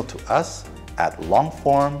email to us at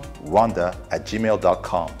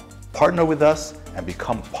longformrwanda@gmail.com. Partner with us and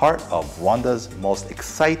become part of Rwanda's most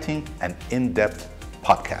exciting and in-depth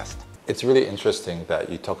podcast. It's really interesting that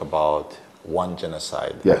you talk about one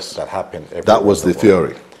genocide that happened everywhere. That was the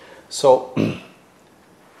theory. So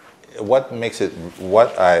what makes it,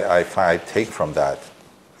 what I take from that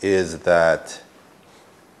is that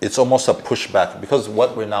it's almost a pushback, because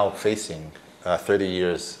what we're now facing 30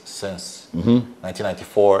 years since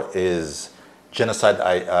 1994 is genocide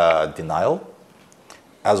denial,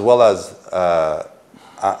 as well as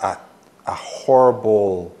a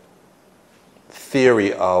horrible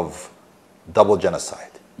theory of double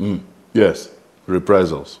genocide. Yes,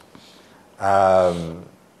 reprisals.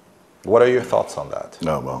 What are your thoughts on that?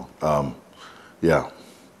 Oh, well, yeah.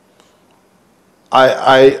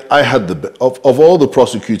 I had of all the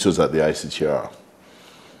prosecutors at the ICTR,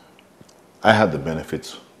 I had the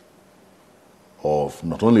benefit of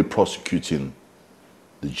not only prosecuting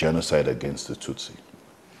the genocide against the Tutsi,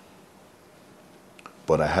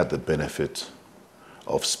 but I had the benefit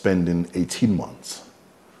of spending 18 months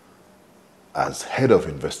as head of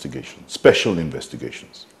investigation, special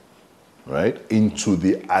investigations, right, into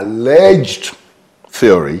the alleged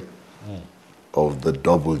theory of the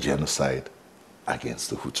double genocide against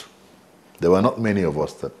the Hutu. There were not many of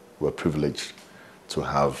us that were privileged to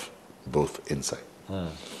have both insight.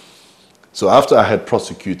 So after I had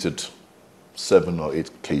prosecuted 7 or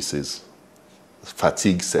 8 cases,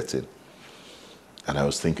 fatigue set in, and I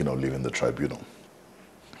was thinking of leaving the tribunal.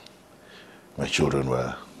 My children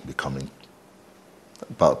were becoming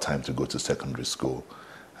about time to go to secondary school.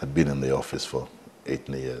 I'd been in the office for 8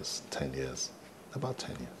 years, 10 years, about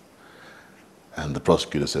 10 years. And the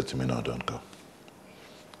prosecutor said to me, no, don't go.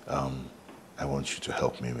 I want you to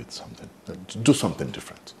help me with something. Do something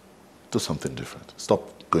different. Do something different. Stop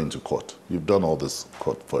going to court. You've done all this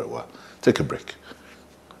court for a while. Take a break.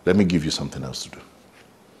 Let me give you something else to do.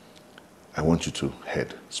 I want you to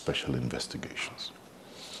head special investigations.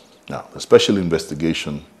 Now, the special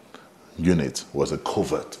investigation unit was a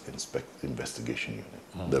covert investigation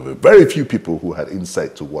unit. There were very few people who had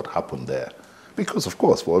insight to what happened there because, of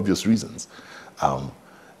course, for obvious reasons,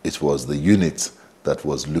 it was the unit that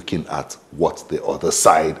was looking at what the other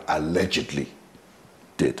side allegedly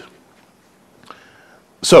did.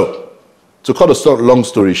 So, to cut a long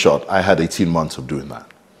story short, I had 18 months of doing that.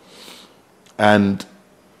 And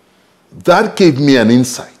that gave me an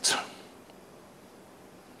insight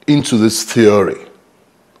into this theory,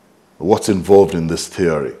 what's involved in this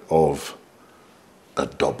theory of a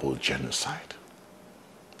double genocide.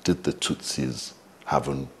 Did the Tutsis,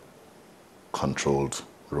 having controlled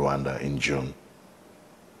Rwanda in June,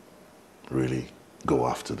 really go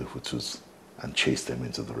after the Hutus and chase them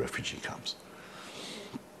into the refugee camps?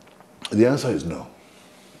 The answer is no.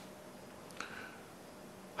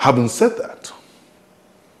 Having said that,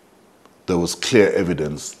 there was clear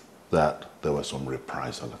evidence that there were some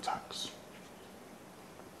reprisal attacks.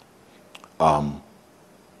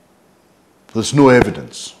 There's no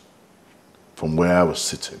evidence from where I was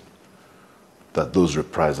sitting that those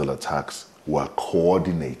reprisal attacks were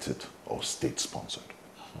coordinated or state-sponsored,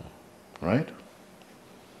 right?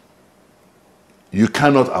 You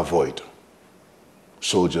cannot avoid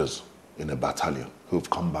soldiers in a battalion who've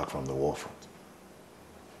come back from the war front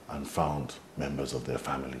and found members of their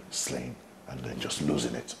family slain and then just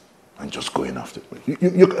losing it and just going after it.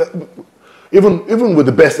 Even with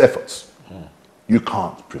the best efforts, you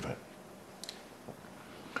can't prevent.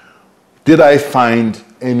 Did I find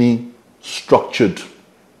any structured,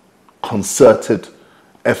 concerted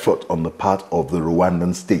effort on the part of the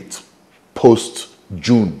Rwandan state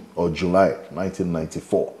post-June or July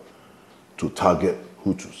 1994 to target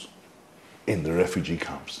Hutus in the refugee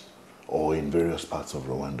camps or in various parts of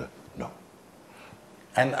Rwanda? No.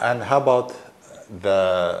 And how about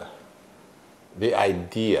the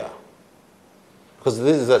idea? Because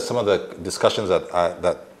this is some of the discussions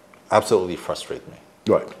that absolutely frustrate me.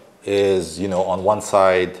 Right. Is, you know, on one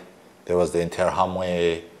side there was the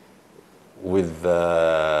Interahamwe with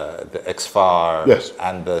the Ex-ICTR yes.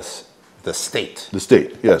 and the state. The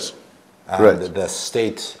state, yes. And correct. The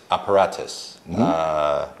state apparatus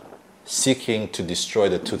seeking to destroy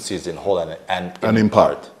the Tutsis in whole and in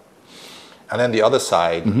part. And then the other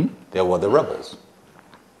side, there were the rebels.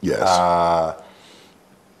 Yes.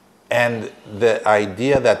 And the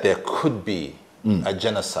idea that there could be a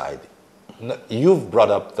genocide. You've brought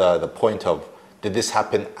up the point of, did this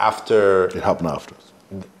happen after? It happened after.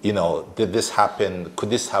 You know, did this happen? Could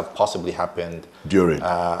this have possibly happened during?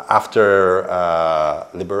 After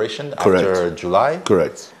liberation? Correct. After July?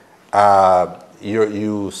 Correct.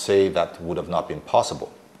 You say that would have not been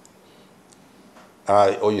possible.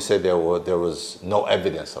 Or you say there was no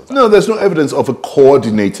evidence of that? No, there's no evidence of a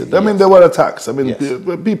coordinated. Yes. I mean, there were attacks. I mean,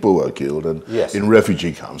 yes. People were killed and yes. in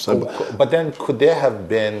refugee camps. But then could there have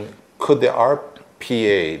been, could the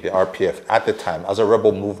RPA, the RPF at the time, as a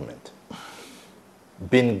rebel movement,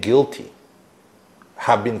 been guilty,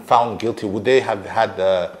 have been found guilty? Would they have had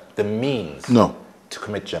the means to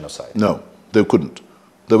commit genocide? No, they couldn't.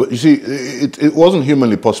 You see, it wasn't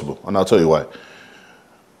humanly possible, and I'll tell you why.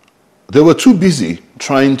 They were too busy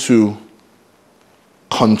trying to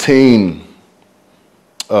contain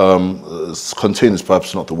contain is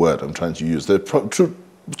perhaps not the word I'm trying to use. They're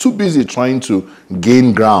too busy trying to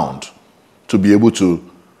gain ground to be able to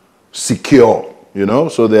secure, you know?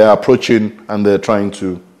 So they are approaching and they're trying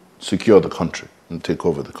to secure the country and take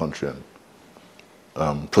over the country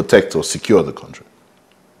and protect or secure the country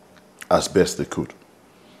as best they could.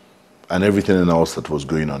 And everything else that was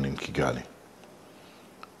going on in Kigali.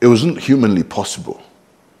 It wasn't humanly possible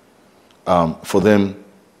for them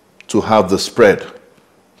to have the spread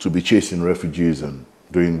to be chasing refugees and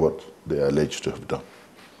doing what they are alleged to have done.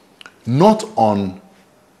 Not on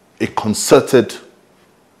a concerted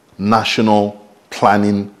national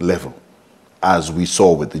planning level, as we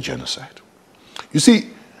saw with the genocide. You see,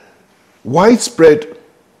 widespread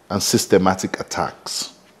and systematic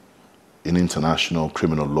attacks in international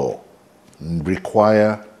criminal law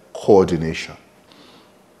require coordination.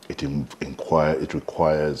 It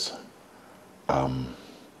requires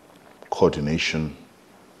coordination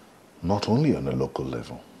not only on a local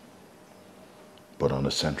level, but on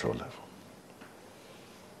a central level.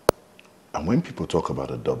 And when people talk about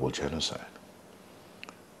a double genocide,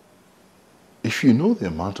 if you know the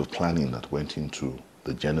amount of planning that went into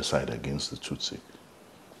the genocide against the Tutsi,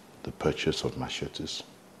 the purchase of machetes,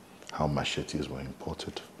 how machetes were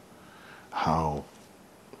imported, how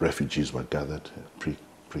refugees were gathered at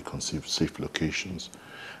preconceived safe locations,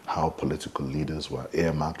 how political leaders were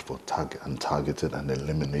earmarked for targeted and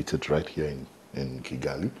eliminated right here in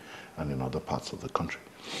Kigali and in other parts of the country.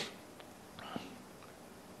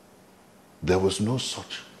 There was no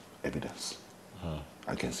such evidence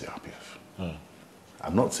against the RPF.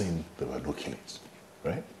 I'm not saying there were no killings,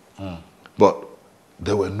 right? But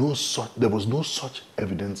there was no such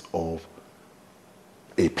evidence of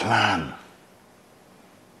a plan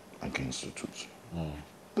against the Tutsi.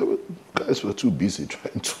 Guys were too busy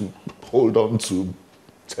trying to hold on to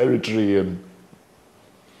territory and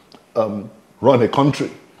run a country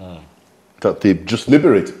that they just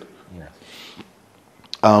liberated. Yeah.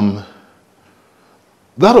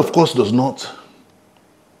 That, of course, does not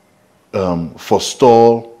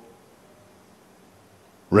forestall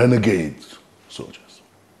renegade soldiers.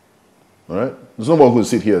 All right? There's no one who will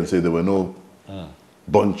sit here and say there were no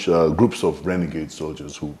groups of renegade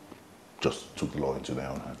soldiers who just took the law into their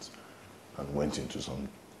own hands and went into some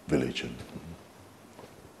village and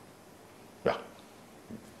yeah,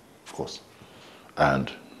 of course.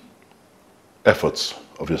 And efforts,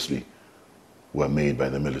 obviously, were made by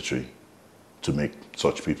the military to make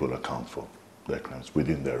such people account for their crimes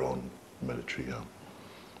within their own military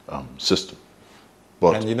system.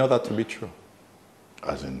 But and you know that to be true?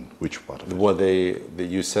 As in which part of it? Well,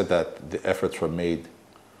 you said that the efforts were made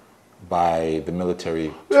by the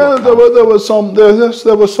military. Yeah, there were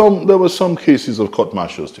some cases of court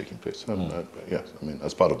martials taking place. Yes, I mean,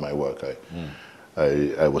 as part of my work,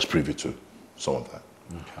 I was privy to some of that.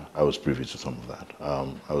 Okay. I was privy to some of that.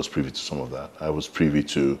 I was privy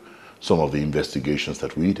to some of the investigations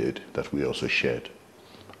that we did, that we also shared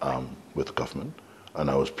with the government, and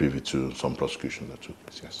I was privy to some prosecution that took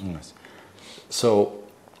place. Yes. Yes. So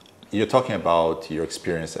you're talking about your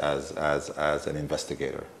experience as an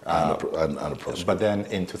investigator and a prosecutor. But then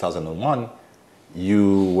in 2001,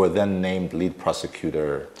 you were then named lead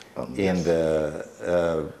prosecutor in the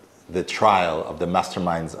trial of the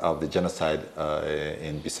masterminds of the genocide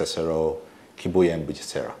in Bisesero, Kibuye, and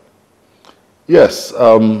Bugesera. Yes,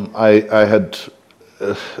 I had.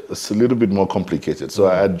 It's a little bit more complicated. So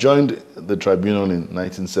I had joined the tribunal in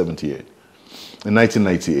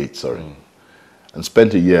 1998, sorry, and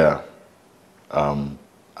spent a year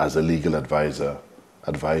as a legal advisor,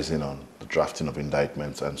 advising on the drafting of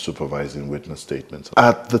indictments and supervising witness statements.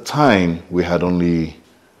 At the time, we had only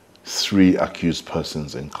 3 accused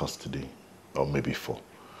persons in custody, or maybe 4.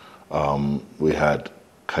 We had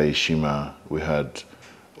Kayishima, we had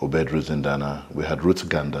Obed Ruzindana, we had Ruth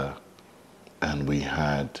Ganda, and we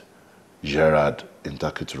had Gerard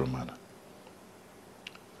Ntakiturumana.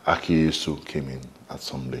 Akiyesu came in at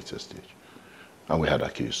some later stage. And we had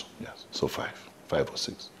Akiyesu, yes. So 5 or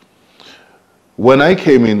 6. When I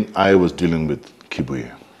came in, I was dealing with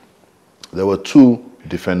Kibuye. There were 2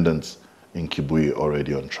 defendants in Kibuye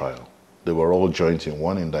already on trial. They were all joint in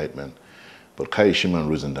one indictment, but Kayishima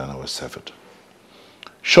and Ruzindana were severed.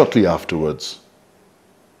 Shortly afterwards,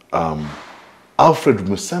 Alfred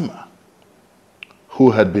Musema, who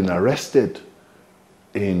had been arrested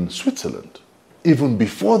in Switzerland, even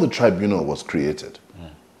before the tribunal was created,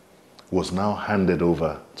 was now handed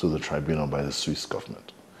over to the tribunal by the Swiss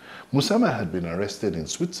government. Musema had been arrested in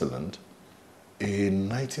Switzerland in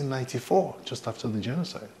 1994, just after the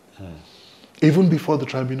genocide, even before the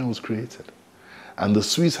tribunal was created. And the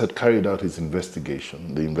Swiss had carried out his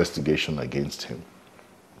investigation, the investigation against him,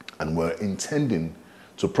 and were intending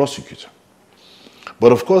to prosecute him.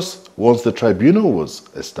 But of course, once the tribunal was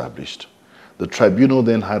established, the tribunal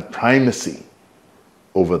then had primacy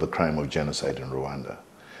over the crime of genocide in Rwanda.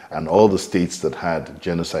 And all the states that had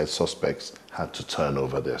genocide suspects had to turn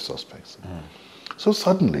over their suspects. So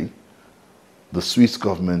suddenly, the Swiss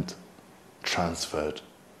government transferred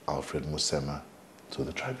Alfred Musema to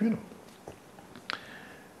the tribunal.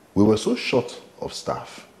 We were so short of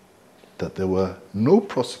staff that there were no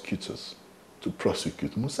prosecutors to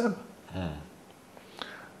prosecute Musema.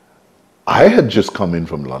 I had just come in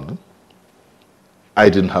from London. I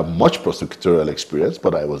didn't have much prosecutorial experience,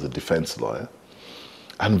 but I was a defense lawyer.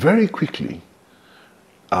 And very quickly,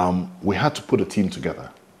 we had to put a team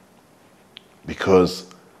together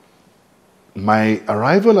because my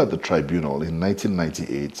arrival at the tribunal in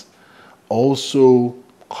 1998 also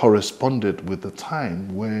corresponded with the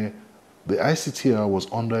time where the ICTR was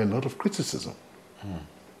under a lot of criticism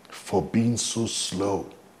for being so slow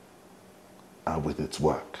with its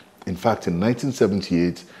work. In fact, in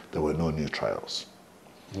 1978, there were no new trials.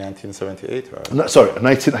 1978, right? No, sorry,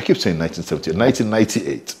 I keep saying 1978,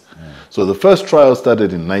 1998. So the first trial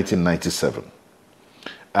started in 1997.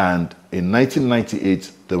 And in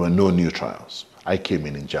 1998, there were no new trials. I came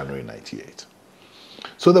in January 98.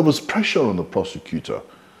 So there was pressure on the prosecutor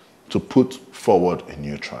to put forward a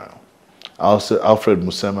new trial. Alfred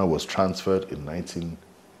Musema was transferred in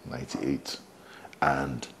 1998,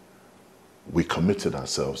 and we committed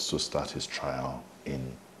ourselves to start his trial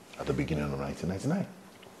at the beginning of 1999.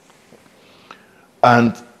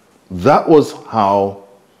 And that was how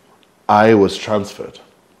I was transferred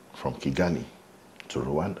from Kigali to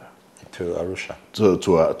Rwanda. To Arusha. To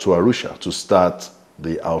Arusha to start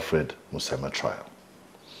the Alfred Musema trial.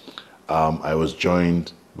 I was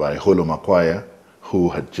joined by Holo Makwaya, who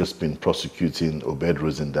had just been prosecuting Obed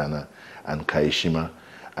Rosindana and Kaishima,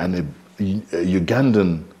 and a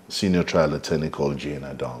Ugandan senior trial attorney called Jane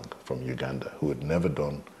Adong from Uganda, who had never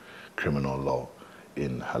done criminal law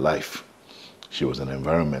in her life. She was an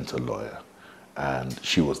environmental lawyer, and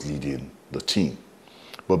she was leading the team.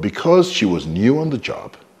 But because she was new on the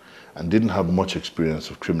job and didn't have much experience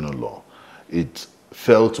of criminal law, it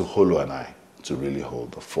fell to Holo and I to really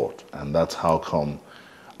hold the fort. And that's how come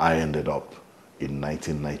I ended up in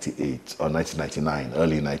 1998 or 1999,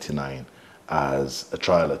 early 99, as a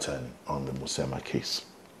trial attorney on the Musema case.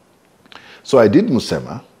 So I did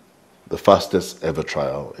Musema, the fastest ever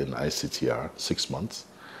trial in ICTR, 6 months.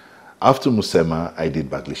 After Musema, I did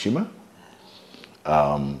Baglishima.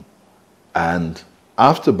 And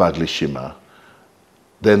after Baglishima,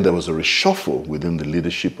 then there was a reshuffle within the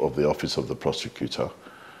leadership of the Office of the Prosecutor.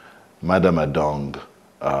 Madam Adong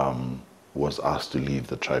was asked to leave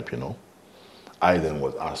the tribunal. I then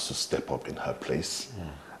was asked to step up in her place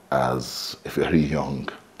as a very young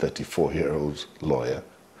 34-year-old lawyer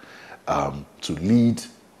to lead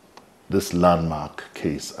this landmark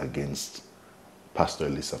case against Pastor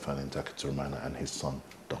Elisa Ntayombya and his son,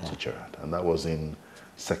 Dr. Gerard. And that was in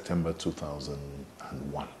September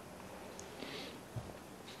 2001.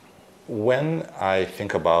 When I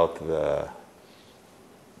think about the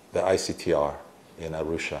ICTR in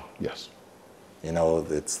Arusha, yes, you know,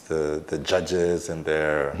 it's the judges in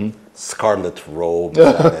their scarlet robes,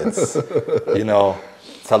 and it's, you know,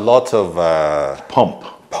 it's a lot of pomp.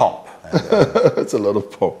 And, it's a lot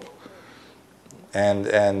of pomp.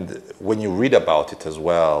 And when you read about it as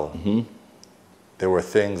well, there were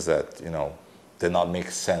things that, you know, did not make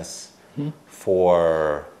sense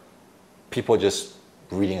for people just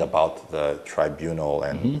reading about the tribunal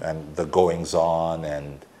and the goings on,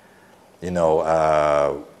 and you know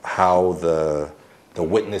how the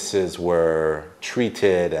witnesses were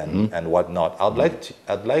treated and whatnot.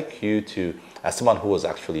 I'd like you to, as someone who was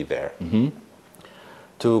actually there,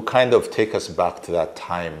 to kind of take us back to that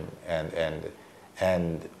time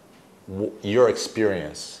and your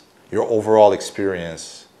experience, your overall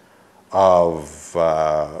experience of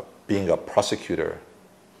being a prosecutor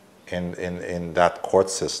in that court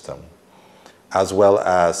system, as well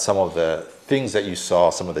as some of the things that you saw,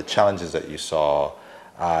 some of the challenges that you saw,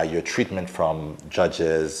 your treatment from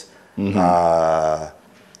judges, how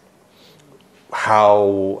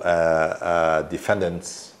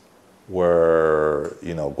defendants were,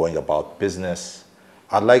 you know, going about business.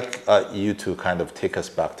 I'd like you to kind of take us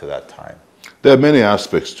back to that time. There are many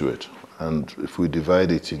aspects to it, and if we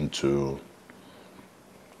divide it into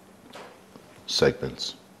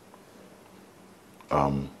segments,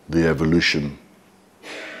 the evolution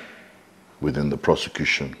within the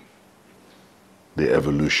prosecution, the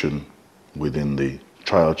evolution within the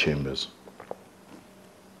trial chambers,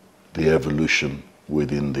 the evolution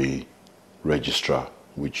within the registrar,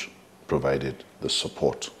 which provided the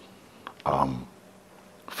support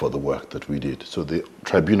for the work that we did. So the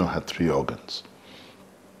tribunal had 3 organs.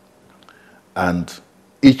 And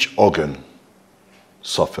each organ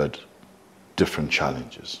suffered different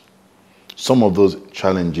challenges. Some of those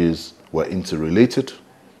challenges were interrelated.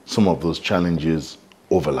 Some of those challenges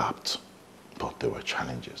overlapped. But they were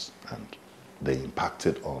challenges and they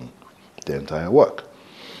impacted on the entire work.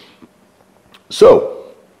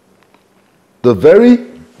 So, the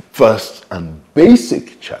very first and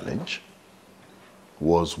basic challenge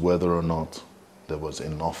was whether or not there was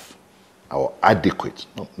enough or adequate,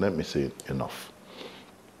 let me say enough,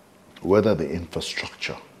 whether the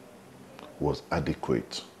infrastructure was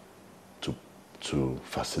adequate to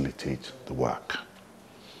facilitate the work.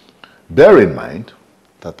 Bear in mind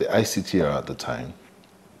that the ICTR at the time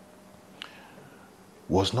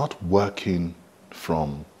was not working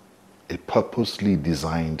from a purposely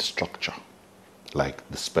designed structure like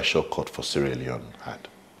the Special Court for Sierra Leone had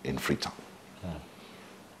in Freetown.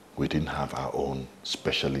 We didn't have our own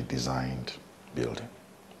specially designed building.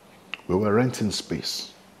 We were renting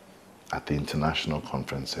space at the International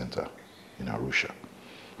Conference Center in Arusha.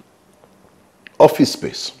 Office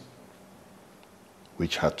space,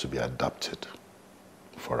 which had to be adapted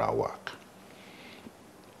for our work.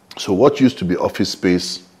 So what used to be office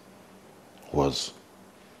space was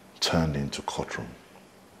turned into courtroom.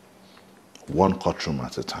 1 courtroom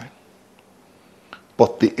at a time.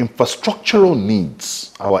 But the infrastructural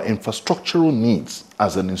needs, our infrastructural needs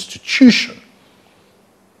as an institution,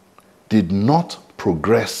 did not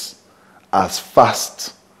progress as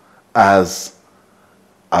fast as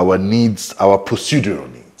our needs, our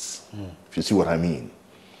procedural needs, if you see what I mean.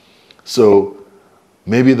 So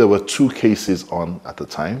maybe there were 2 cases on at the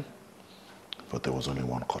time, but there was only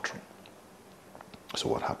 1 courtroom. So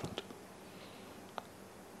what happened?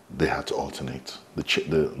 They had to alternate.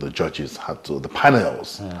 The judges had to, the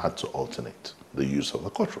panels had to alternate the use of the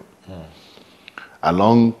courtroom.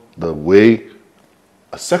 Along the way,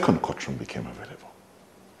 a second courtroom became available.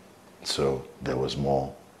 So there was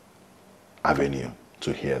more avenue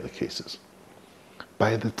to hear the cases.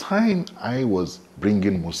 By the time I was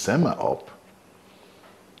bringing Musema up,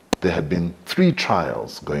 there had been 3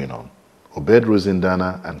 trials going on. Obed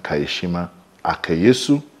Rosindana and Kayeshima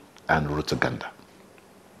Akayesu and Rutaganda.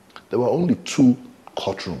 There were only 2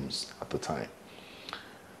 courtrooms at the time.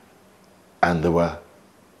 And there were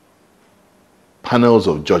panels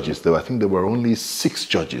of judges. I think there were only 6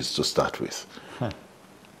 judges to start with.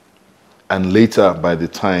 And later, by the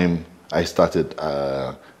time I started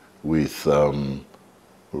with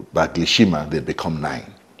Baglishima, they'd become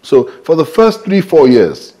 9. So for the first 3-4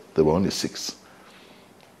 years, there were only 6.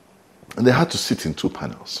 And they had to sit in 2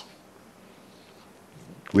 panels.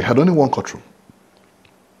 We had only 1 courtroom.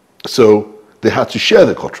 So they had to share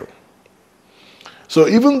the courtroom. So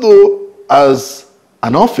even though as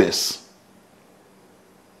an office,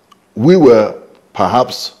 we were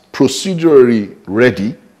perhaps procedurally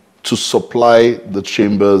ready to supply the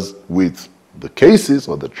chambers with the cases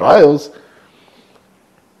or the trials,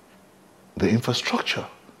 the infrastructure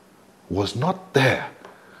was not there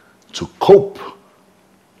to cope.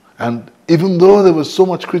 And even though there was so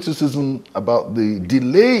much criticism about the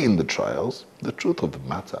delay in the trials, the truth of the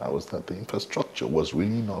matter was that the infrastructure was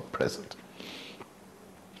really not present.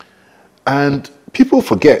 And people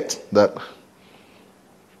forget that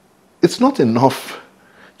it's not enough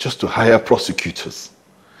just to hire prosecutors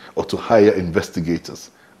or to hire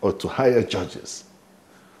investigators or to hire judges.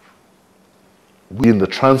 We in the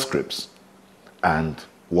transcripts and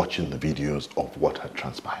watching the videos of what had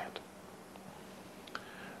transpired.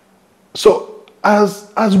 So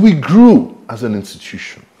as we grew as an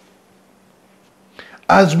institution,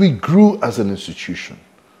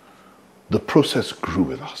 the process grew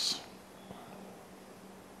with us.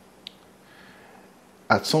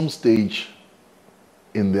 At some stage,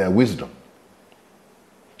 in their wisdom,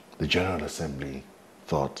 the General Assembly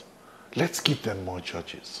thought, let's give them more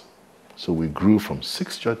judges. So we grew from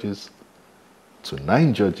 6 judges to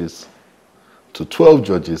 9 judges to 12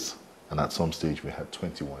 judges, and at some stage we had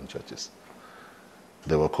 21 judges.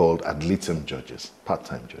 They were called ad litem judges,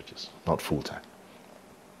 part-time judges, not full-time.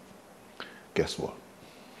 Guess what?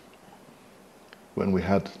 When we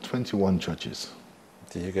had 21 judges,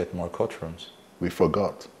 did you get more courtrooms? We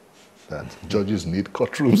forgot that judges need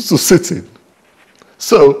courtrooms to sit in.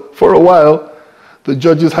 So for a while, the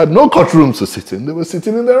judges had no courtrooms to sit in. They were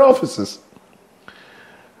sitting in their offices.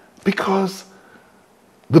 Because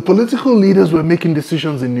the political leaders were making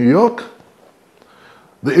decisions in New York.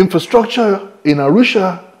 The infrastructure in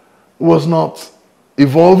Arusha was not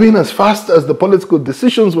evolving as fast as the political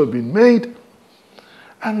decisions were being made.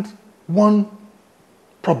 And one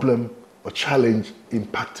problem or challenge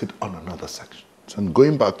impacted on another section. So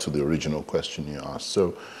going back to the original question you asked,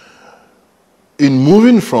 so in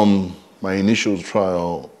moving from my initial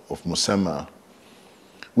trial of Musema,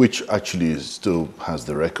 which actually still has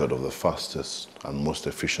the record of the fastest and most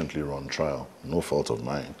efficiently run trial, no fault of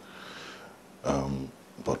mine,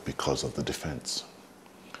 but because of the defense.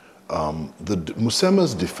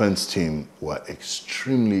 Musema's defense team were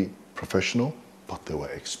extremely professional, but they were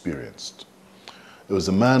experienced. There was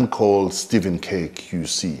a man called Stephen K.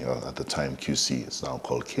 QC, or at the time QC, it's now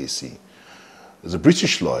called KC. There's a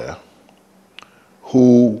British lawyer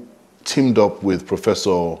who teamed up with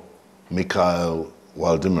Professor Mikhail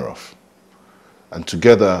Waldimirov, and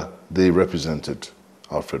together they represented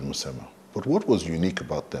Alfred Musema. But what was unique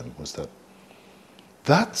about them was that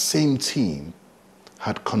that same team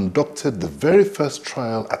had conducted the very first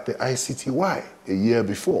trial at the ICTY a year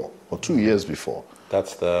before, or 2 years before.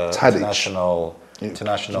 That's the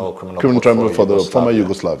International Criminal Tribunal for the former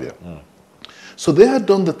Yugoslavia. So they had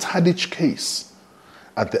done the Tadic case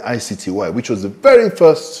at the ICTY, which was the very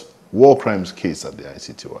first war crimes case at the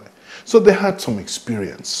ICTY. So they had some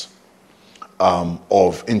experience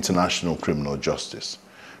of international criminal justice.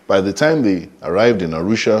 By the time they arrived in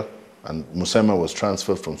Arusha and Musema was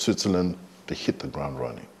transferred from Switzerland, they hit the ground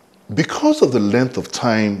running. Because of the length of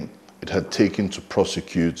time it had taken to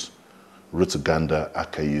prosecute Rutaganda,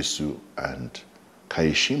 Akayesu, and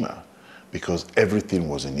Kayishima, because everything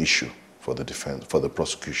was an issue for the defense, for the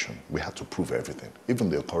prosecution. We had to prove everything, even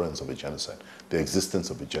the occurrence of a genocide, the existence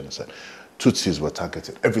of a genocide. Tutsis were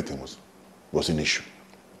targeted, everything was an issue.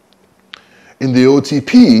 In the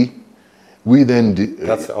OTP, we then...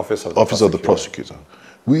 That's the Office of the Prosecutor.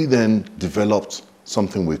 We then developed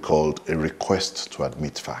something we called a request to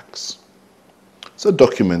admit facts. It's a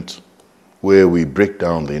document where we break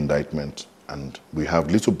down the indictment and we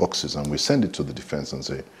have little boxes and we send it to the defense and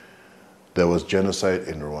say, there was genocide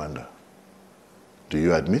in Rwanda. Do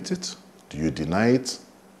you admit it? Do you deny it?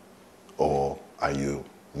 Or are you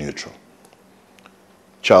neutral?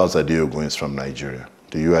 Charles Adeogun is from Nigeria.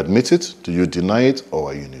 Do you admit it? Do you deny it?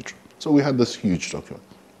 Or are you neutral? So we had this huge document,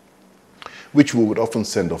 which we would often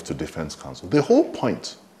send off to defense counsel. The whole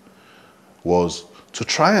point was to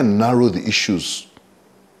try and narrow the issues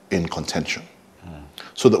in contention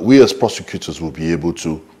so that we as prosecutors will be able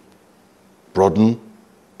to broaden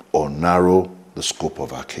or narrow the scope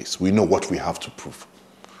of our case. We know what we have to prove.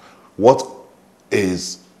 What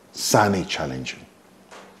is Sanny challenging?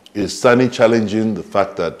 Is Sanny challenging the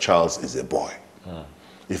fact that Charles is a boy?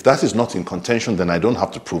 If that is not in contention, then I don't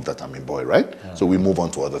have to prove that I'm a boy, right? So we move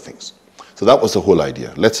on to other things. So that was the whole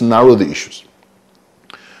idea. Let's narrow the issues.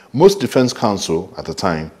 Most defense counsel at the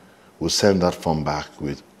time would send that form back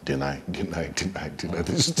with deny, deny, deny, deny.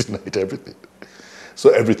 They just denied everything. So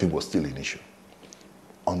everything was still an issue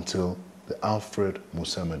until the Alfred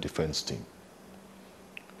Musema defense team.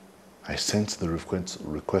 I sent the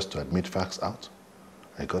request to admit facts out.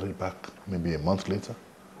 I got it back maybe a month later.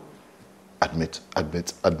 Admitted,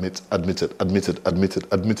 admitted.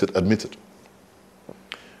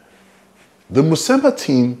 The Musema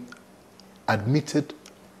team admitted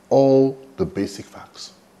all the basic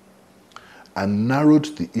facts and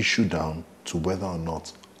narrowed the issue down to whether or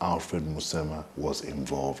not Alfred Musema was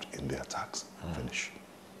involved in the attacks. Finish.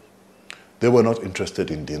 They were not interested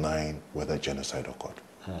in denying whether genocide occurred.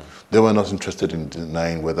 They were not interested in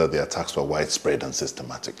denying whether the attacks were widespread and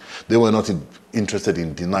systematic. They were not interested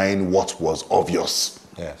in denying what was obvious.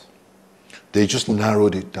 Yes. They just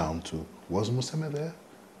narrowed it down to, was Musema there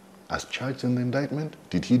as charged in the indictment?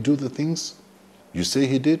 Did he do the things you say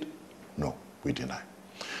he did? No, we deny.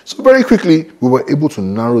 So very quickly, we were able to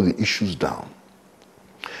narrow the issues down.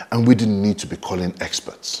 And we didn't need to be calling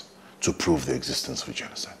experts to prove the existence of a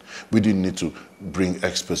genocide. We didn't need to bring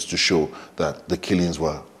experts to show that the killings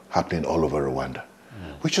were happening all over Rwanda.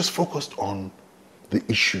 We just focused on the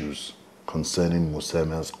issues concerning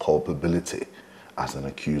Musema's culpability as an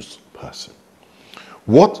accused person.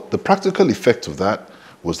 What the practical effect of that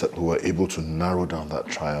was that we were able to narrow down that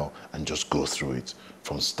trial and just go through it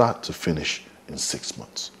from start to finish in 6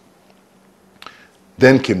 months.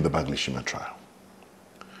 Then came the Baglishima trial.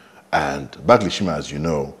 And Baglishima, as you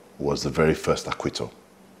know, was the very first acquittal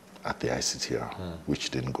at the ICTR,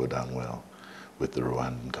 which didn't go down well with the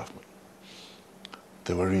Rwandan government.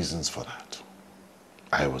 There were reasons for that.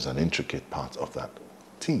 I was an intricate part of that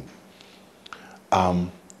team.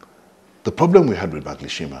 The problem we had with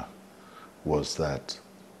Baglishima was that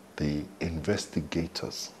the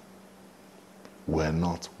investigators were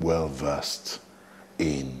not well versed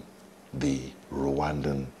in the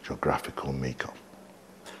Rwandan geographical makeup.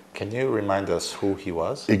 Can you remind us who he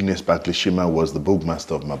was? Ignace Baglishima was the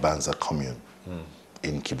bookmaster of Mabanza commune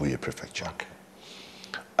in Kibuye prefecture. Okay.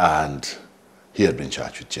 And he had been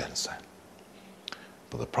charged with genocide.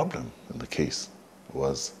 But the problem in the case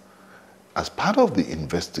was, as part of the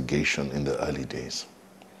investigation in the early days,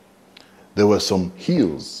 there were some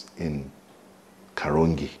hills in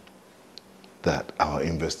Karongi that our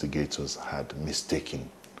investigators had mistaken.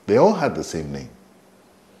 They all had the same name.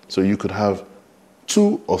 So you could have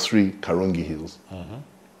 2 or 3 Karongi hills.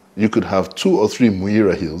 You could have 2 or 3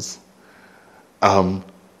 Muira hills. And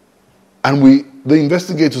the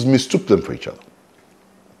investigators mistook them for each other.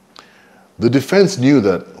 The defense knew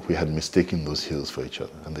that we had mistaken those hills for each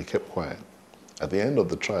other, and they kept quiet. At the end of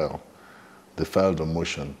the trial, they filed a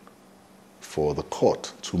motion for the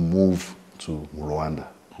court to move to Rwanda.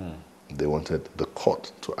 They wanted the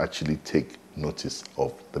court to actually take notice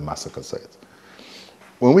of the massacre site.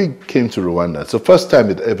 When we came to Rwanda, it's the first time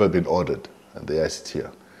it had ever been ordered at the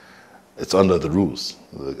ICTR. It's under the rules.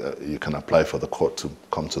 You can apply for the court to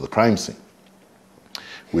come to the crime scene.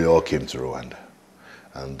 We all came to Rwanda,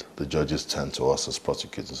 and the judges turned to us as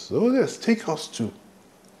prosecutors and said, oh yes, take us to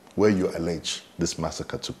where you allege this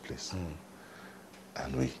massacre took place.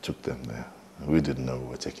 And we took them there. We didn't know we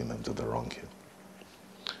were taking them to the wrong hill.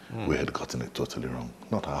 We had gotten it totally wrong.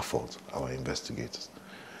 Not our fault, our investigators.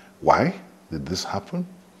 Why did this happen?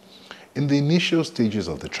 In the initial stages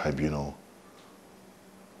of the tribunal,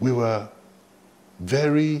 we were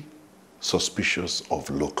very suspicious of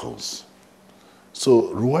locals.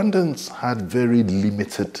 So Rwandans had very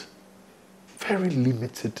limited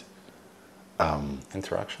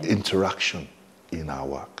interaction in our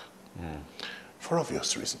work, for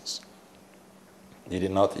obvious reasons.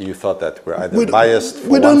 You thought that we're either biased for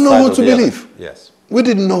we don't one know side who or to the other. believe. Yes. We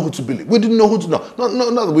didn't know who to believe. We didn't know who to know.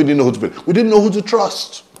 Not that we didn't know who to believe. We didn't know who to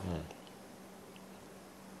trust.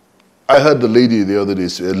 I heard the lady the other day,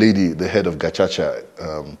 the head of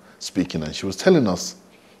Gachacha, speaking, and she was telling us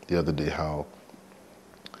the other day how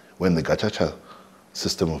when the Gachacha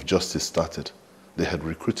system of justice started, they had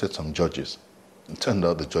recruited some judges. It turned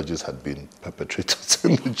out the judges had been perpetrators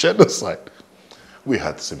in the genocide. We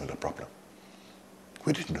had a similar problem.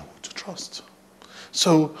 We didn't know who to trust.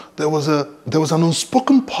 So there was an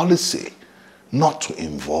unspoken policy not to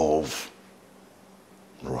involve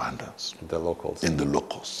Rwandans. The locals. In the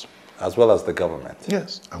locals. As well as the government.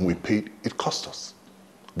 Yes, and we paid, it cost us.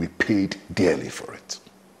 We paid dearly for it.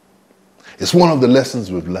 It's one of the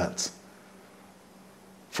lessons we've learned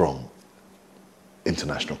from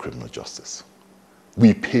international criminal justice.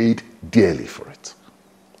 We paid dearly for it.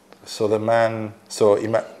 So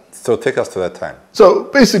so take us to that time. So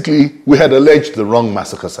basically, we had alleged the wrong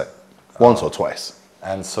massacre site once or twice.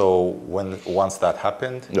 And so once that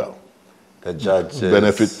happened, the judge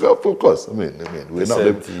benefit, well, of course. I mean,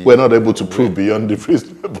 we're not able to prove beyond the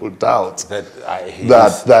reasonable doubt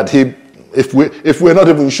that he, if we're not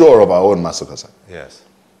even sure of our own massacre site. Yes.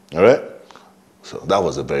 All right. So that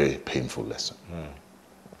was a very painful lesson.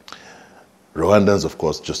 Rwandans, of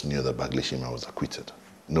course, just knew that Baglishima was acquitted.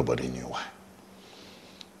 Nobody knew why.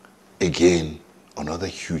 Again, another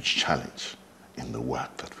huge challenge in the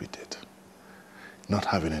work that we did. Not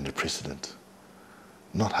having any precedent,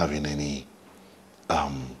 not having any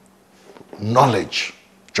knowledge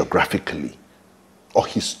geographically or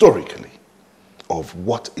historically of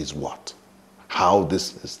what is what, how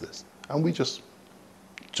this is this. And we just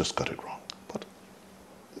got it wrong. But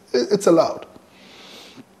it's allowed.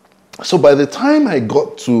 So by the time I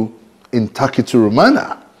got to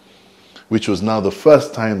Ntakiturumana, which was now the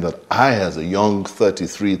first time that I, as a young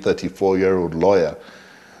 33, 34-year-old lawyer,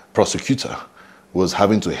 prosecutor, was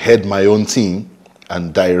having to head my own team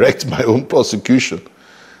and direct my own prosecution,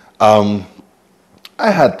 I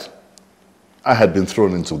had been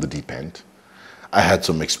thrown into the deep end. I had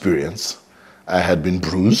some experience. I had been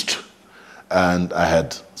bruised, and I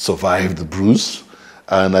had survived the bruise,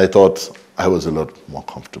 and I thought I was a lot more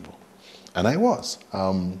comfortable. And I was.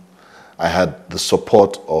 I had the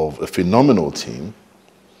support of a phenomenal team.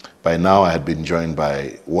 By now, I had been joined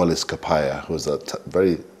by Wallace Kapaya, who was a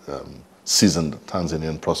very seasoned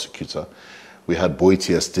Tanzanian prosecutor. We had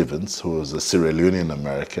Boitia Stevens, who was a Sierra Leonean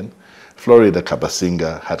American. Florida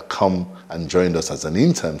Kabasinga had come and joined us as an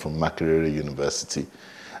intern from Makerere University.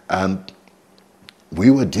 And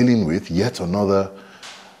we were dealing with yet another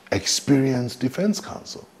experienced defense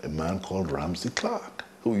counsel, a man called Ramsey Clark,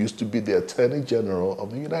 who used to be the Attorney General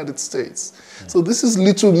of the United States. So this is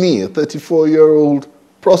little me, a 34-year-old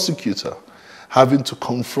prosecutor, having to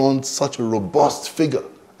confront such a robust figure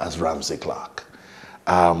as Ramsey Clark.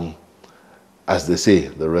 And as they say,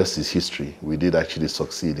 the rest is history. We did actually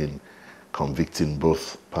succeed in convicting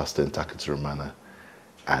both Pastor Ntayombya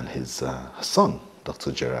and his son,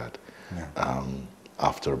 Dr. Gerard,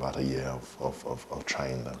 after about a year of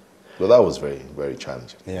trying them. So that was very, very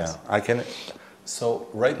challenging. Yeah, I can. So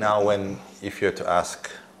right now, if you're to ask,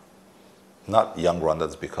 not young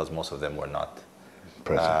Rwandans, because most of them were not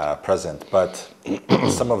present, but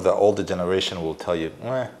some of the older generation will tell you,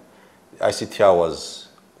 ICTR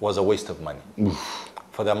was a waste of money.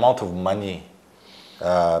 For the amount of money,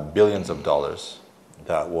 billions of dollars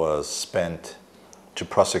that was spent to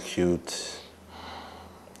prosecute,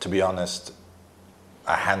 to be honest,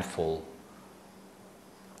 a handful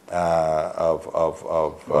of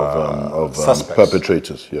suspects,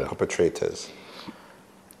 perpetrators. Yeah, perpetrators.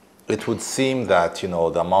 It would seem that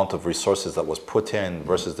the amount of resources that was put in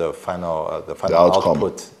versus the final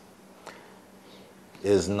output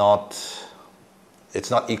is not. It's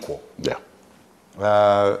not equal. Yeah.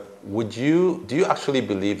 Do you actually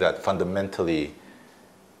believe that fundamentally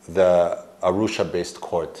the Arusha-based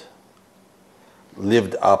court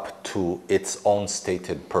lived up to its own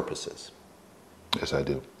stated purposes? Yes, I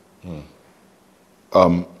do.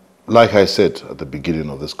 Like I said at the beginning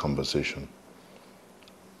of this conversation,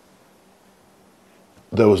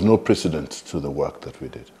 there was no precedent to the work that we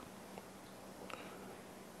did.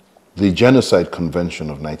 The Genocide Convention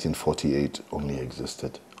of 1948 only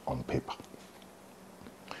existed on paper.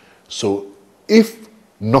 So, if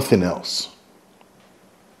nothing else,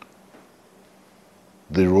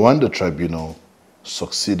 the Rwanda Tribunal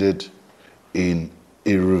succeeded in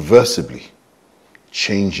irreversibly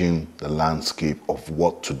changing the landscape of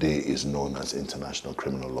what today is known as international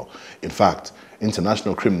criminal law. In fact,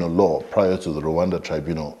 international criminal law prior to the Rwanda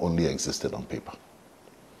Tribunal only existed on paper.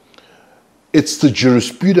 It's the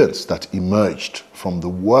jurisprudence that emerged from the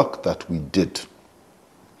work that we did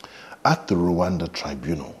at the Rwanda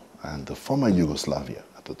Tribunal and the former Yugoslavia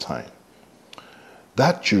at the time.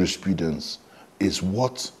 That jurisprudence is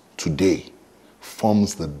what today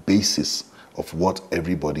forms the basis of what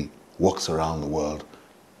everybody walks around the world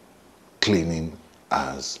claiming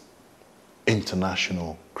as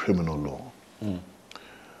international criminal law.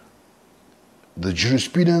 The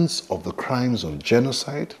jurisprudence of the crimes of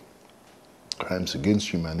genocide, crimes against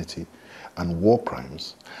humanity, and war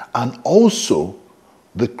crimes, and also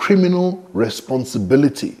the criminal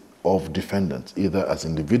responsibility of defendants, either as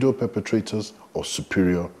individual perpetrators or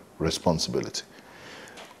superior responsibility.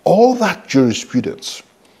 All that jurisprudence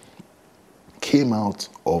came out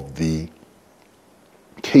of the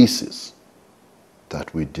cases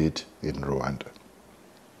that we did in Rwanda.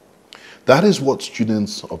 That is what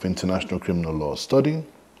students of international criminal law are studying.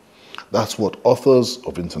 That's what authors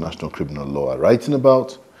of international criminal law are writing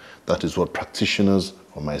about. That is what practitioners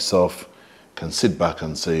or myself can sit back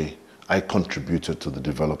and say, I contributed to the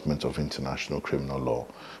development of international criminal law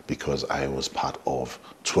because I was part of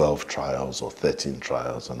 12 trials or 13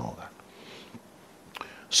 trials and all that.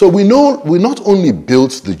 So we not only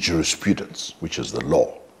built the jurisprudence, which is the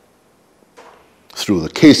law, through the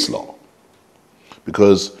case law,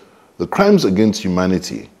 because the crimes against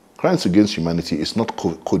humanity is not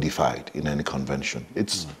codified in any convention.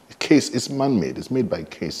 It's man-made, it's made by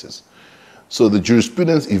cases. So the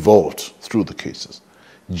jurisprudence evolved through the cases.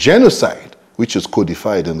 Genocide, which is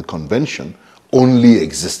codified in the convention, only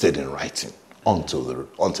existed in writing until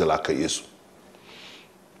Akayesu.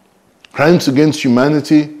 Crimes against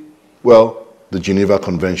humanity, well, the Geneva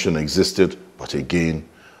Convention existed, but again,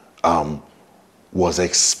 was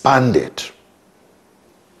expanded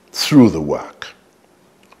through the work.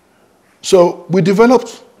 So we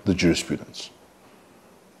developed the jurisprudence,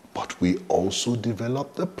 but we also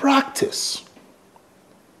developed the practice.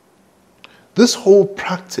 This whole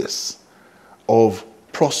practice of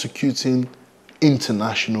prosecuting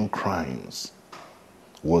international crimes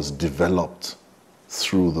was developed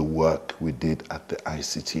through the work we did at the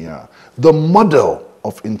ICTR. The model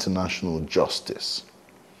of international justice,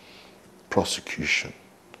 prosecution,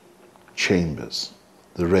 chambers,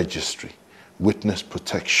 the registry, witness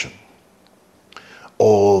protection,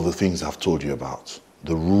 all the things I've told you about,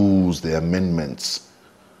 the rules, the amendments,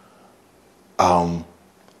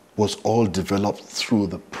 was all developed through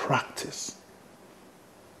the practice.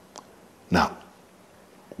 Now,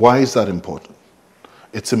 why is that important?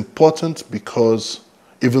 It's important because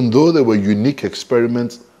even though there were unique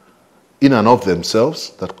experiments in and of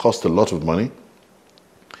themselves that cost a lot of money,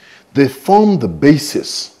 they form the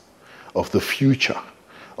basis of the future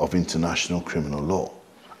of international criminal law.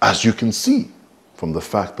 As you can see from the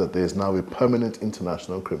fact that there is now a permanent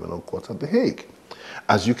international criminal court at The Hague.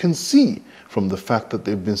 As you can see from the fact that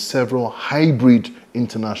there have been several hybrid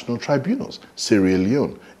international tribunals, Sierra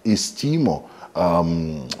Leone, East Timor,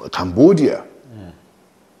 Cambodia.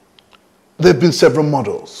 There have been several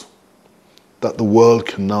models that the world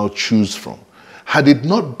can now choose from. Had it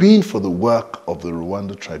not been for the work of the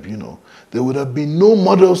Rwanda Tribunal, there would have been no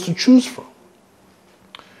models to choose from.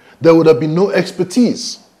 There would have been no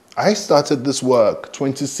expertise. I started this work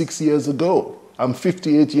 26 years ago. I'm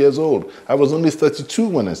 58 years old. I was only 32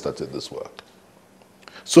 when I started this work.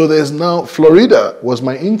 So there's now, Florida was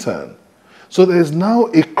my intern. So there's now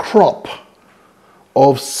a crop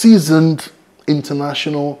of seasoned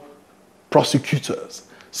international prosecutors,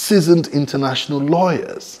 seasoned international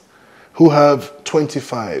lawyers who have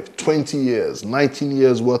 25, 20 years, 19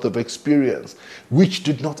 years worth of experience, which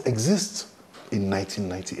did not exist in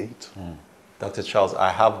 1998. Dr. Charles, I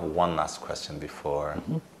have one last question before,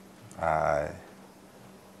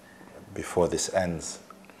 before this ends.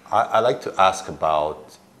 I'd like to ask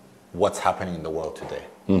about what's happening in the world today.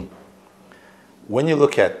 When you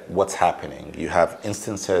look at what's happening, you have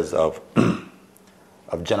instances of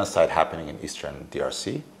of genocide happening in Eastern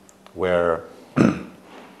DRC, where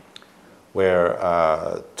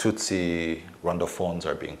Tutsi Rwandophones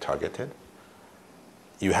are being targeted.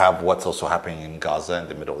 You have what's also happening in Gaza and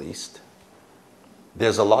the Middle East.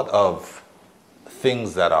 There's a lot of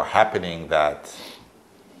things that are happening that,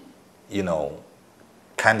 you know,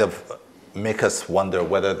 kind of make us wonder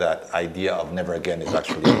whether that idea of never again is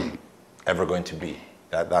actually ever going to be.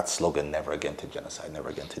 That slogan, never again to genocide, never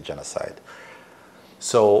again to genocide.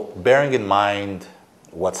 So bearing in mind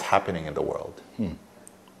what's happening in the world,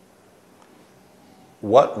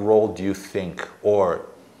 what role do you think, or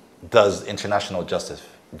does international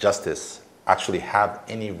justice actually have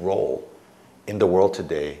any role in the world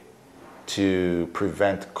today to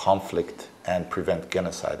prevent conflict and prevent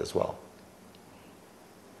genocide as well?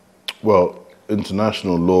 Well,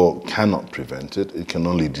 international law cannot prevent it. It can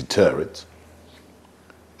only deter it.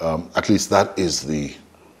 At least that is the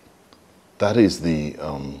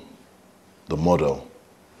model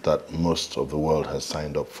that most of the world has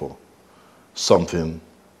signed up for. Something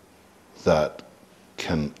that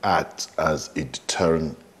can act as a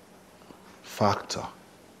deterrent factor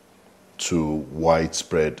to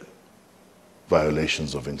widespread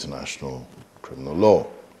violations of international criminal law.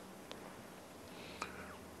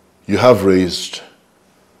 You have raised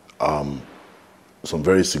some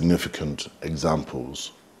very significant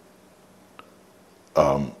examples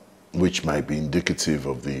which might be indicative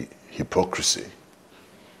of the hypocrisy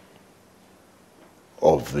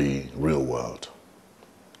of the real world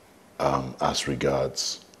as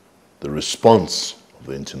regards the response of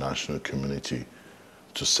the international community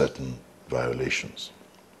to certain violations.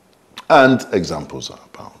 And examples are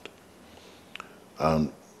abound.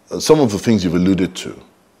 Some of the things you've alluded to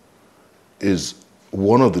is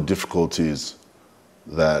one of the difficulties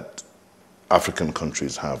that African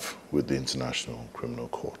countries have with the International Criminal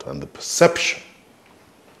Court, and the perception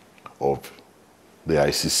of the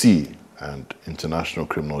ICC and international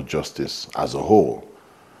criminal justice as a whole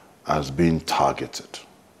as being targeted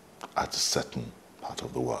at a certain part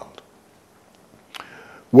of the world.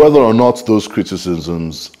 Whether or not those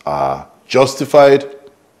criticisms are justified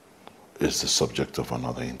is the subject of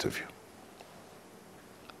another interview.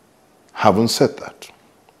 Having said that,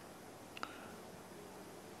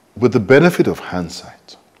 with the benefit of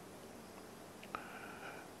hindsight,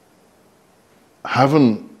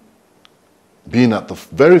 having been at the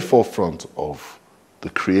very forefront of the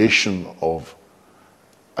creation of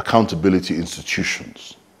accountability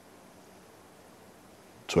institutions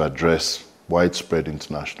to address widespread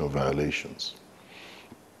international violations,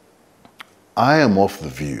 I am of the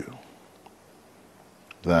view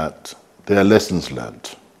that there are lessons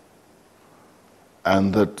learned,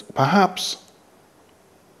 and that perhaps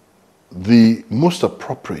the most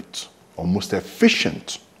appropriate or most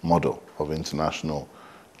efficient model of international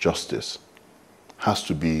justice has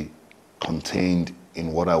to be contained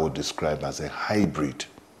in what I would describe as a hybrid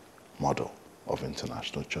model of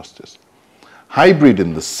international justice. Hybrid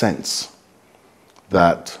in the sense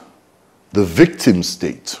that the victim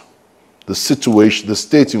state, the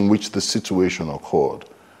state in which the situation occurred,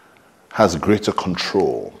 has greater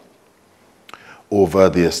control over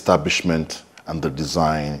the establishment and the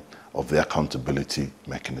design of the accountability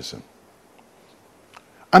mechanism.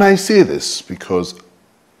 And I say this because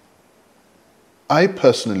I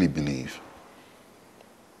personally believe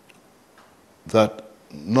that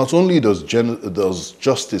not only does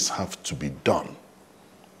justice have to be done,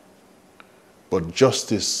 but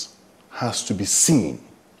justice has to be seen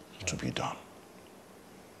to be done.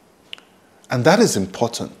 And that is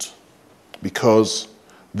important because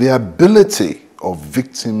the ability of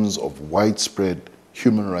victims of widespread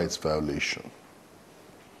human rights violation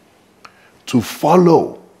to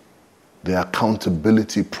follow the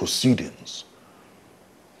accountability proceedings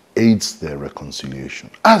aids their reconciliation,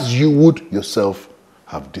 as you would yourself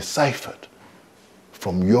have deciphered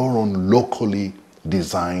from your own locally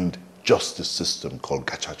designed justice system called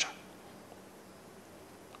Gacaca.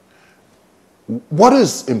 What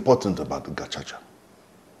is important about the Gacaca?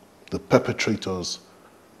 The perpetrators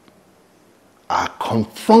are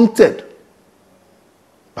confronted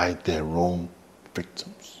by their own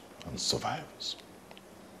victims and survivors.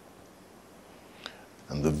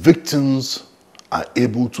 And the victims are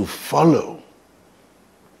able to follow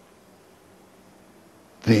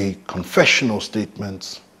the confessional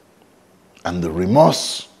statements and the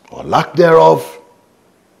remorse or lack thereof.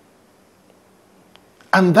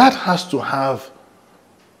 And that has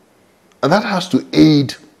to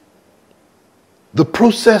aid the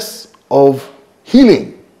process of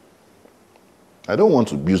healing. I don't want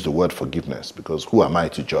to use the word forgiveness, because who am I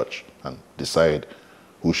to judge and decide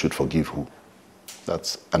who should forgive who?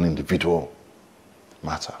 That's an individual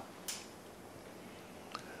matter.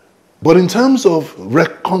 But in terms of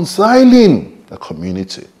reconciling a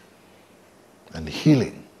community and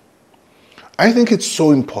healing, I think it's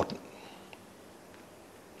so important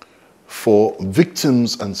for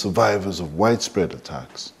victims and survivors of widespread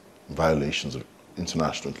attacks, violations of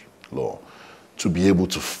international law, to be able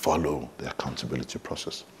to follow the accountability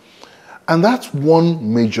process. And that's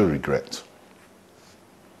one major regret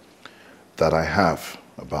that I have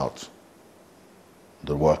about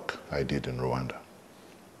the work I did in Rwanda.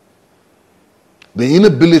 The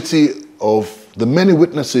inability of the many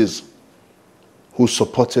witnesses who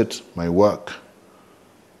supported my work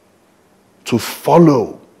to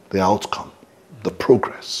follow the outcome, the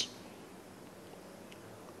progress,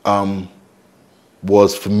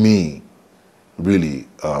 was for me really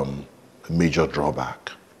a major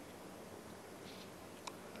drawback.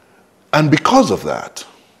 And because of that,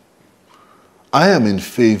 I am in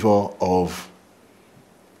favor of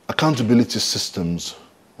accountability systems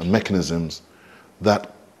and mechanisms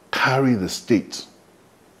that carry the state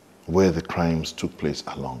where the crimes took place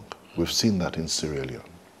along. We've seen that in Sierra Leone.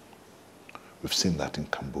 We've seen that in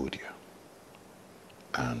Cambodia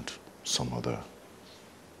and some other.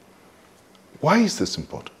 Why is this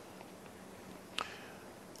important?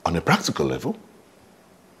 On a practical level,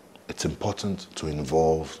 it's important to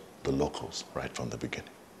involve the locals right from the beginning.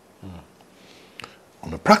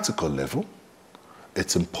 On a practical level,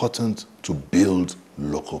 it's important to build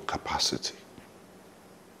local capacity.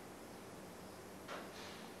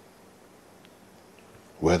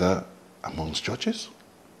 Whether amongst judges,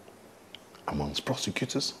 amongst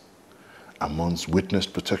prosecutors, amongst witness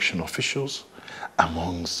protection officials,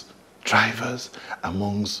 amongst drivers,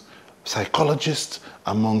 amongst psychologists,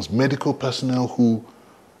 amongst medical personnel who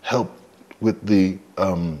help with the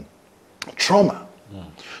trauma.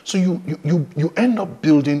 So you end up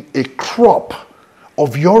building a crop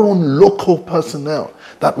of your own local personnel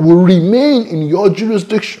that will remain in your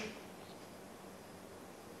jurisdiction.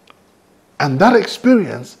 And that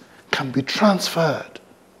experience can be transferred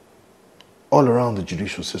all around the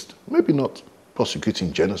judicial system. Maybe not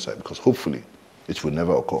prosecuting genocide, because hopefully it will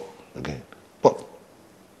never occur again. But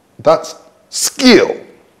that skill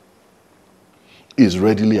is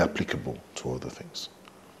readily applicable to other things.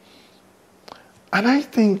 And I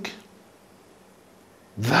think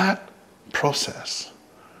that process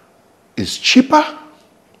is cheaper.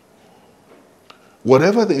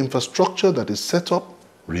 Whatever the infrastructure that is set up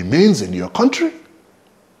remains in your country.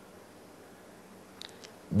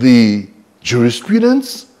 The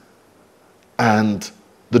jurisprudence and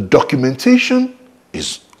the documentation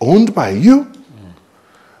is owned by you.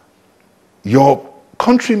 Your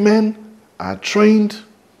countrymen are trained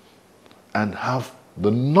and have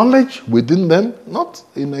the knowledge within them, not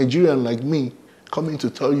a Nigerian like me coming to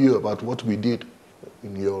tell you about what we did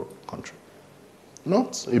in your country.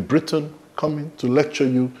 Not a Briton coming to lecture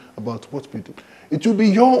you about what we did. It will be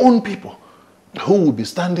your own people who will be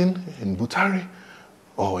standing in Butari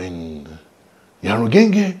or in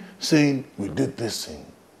Yarugenge saying, we did this in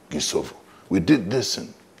Gisovo, we did this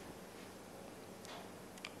in...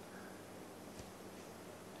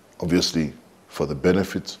 Obviously, for the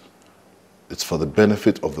benefit, it's for the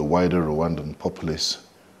benefit of the wider Rwandan populace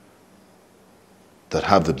that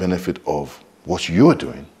have the benefit of what you're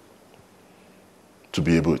doing, to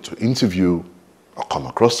be able to interview or come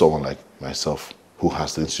across someone like myself who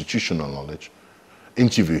has the institutional knowledge,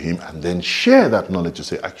 interview him, and then share that knowledge to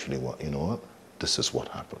say, actually, well, you know what, this is what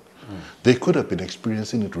happened. They could have been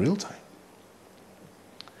experiencing it real time.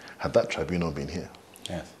 had that tribunal been here.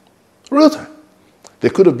 Yes. Real time. They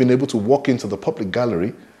could have been able to walk into the public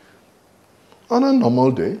gallery on a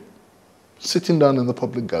normal day, sitting down in the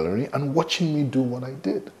public gallery and watching me do what I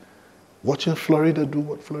did. Watching Florida do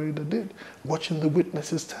what Florida did. Watching the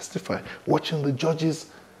witnesses testify. Watching the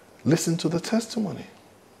judges listen to the testimony.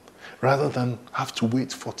 Rather than have to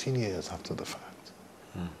wait 14 years after the fact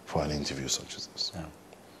for an interview such as this. Yeah.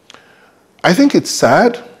 I think it's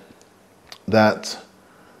sad that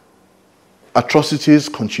atrocities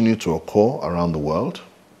continue to occur around the world.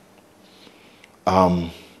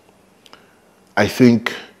 I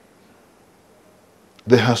think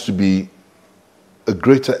there has to be a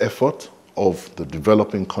greater effort of the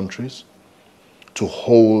developing countries to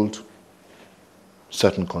hold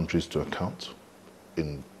certain countries to account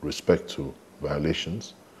in respect to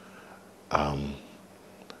violations.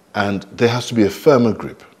 And there has to be a firmer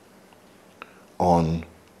grip on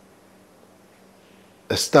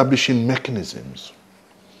establishing mechanisms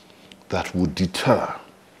that would deter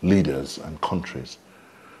leaders and countries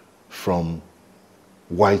from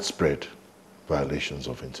widespread violations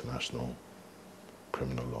of international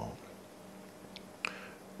criminal law.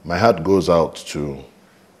 My heart goes out to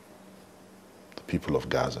the people of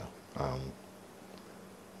Gaza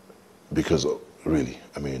because really,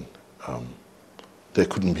 I mean, there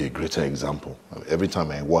couldn't be a greater example. Every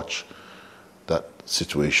time I watch that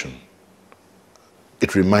situation,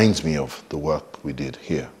 it reminds me of the work we did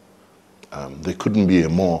here. There couldn't be a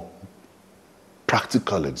more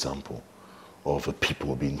practical example of a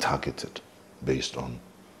people being targeted based on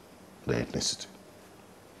their ethnicity.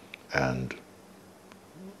 And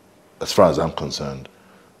as far as I'm concerned,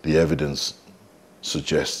 the evidence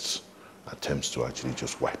suggests attempts to actually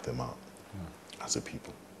just wipe them out as a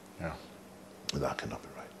people. Yeah. That cannot be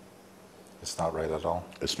right. It's not right at all.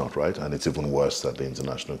 It's not right, and it's even worse that the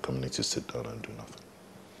international community sit down and do nothing.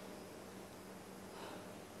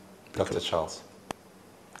 Dr. Charles,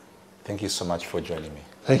 thank you so much for joining me.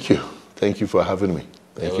 Thank you. Thank you for having me.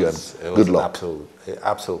 Thank you, and good luck. An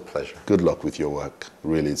absolute pleasure. Good luck with your work.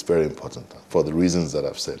 Really, it's very important for the reasons that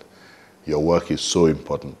I've said. Your work is so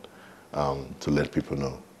important to let people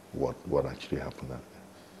know what actually happened out there.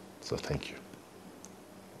 So thank you.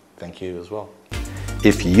 Thank you as well.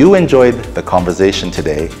 If you enjoyed the conversation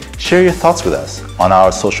today, share your thoughts with us on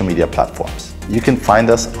our social media platforms. You can find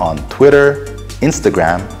us on Twitter,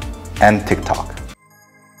 Instagram, and TikTok.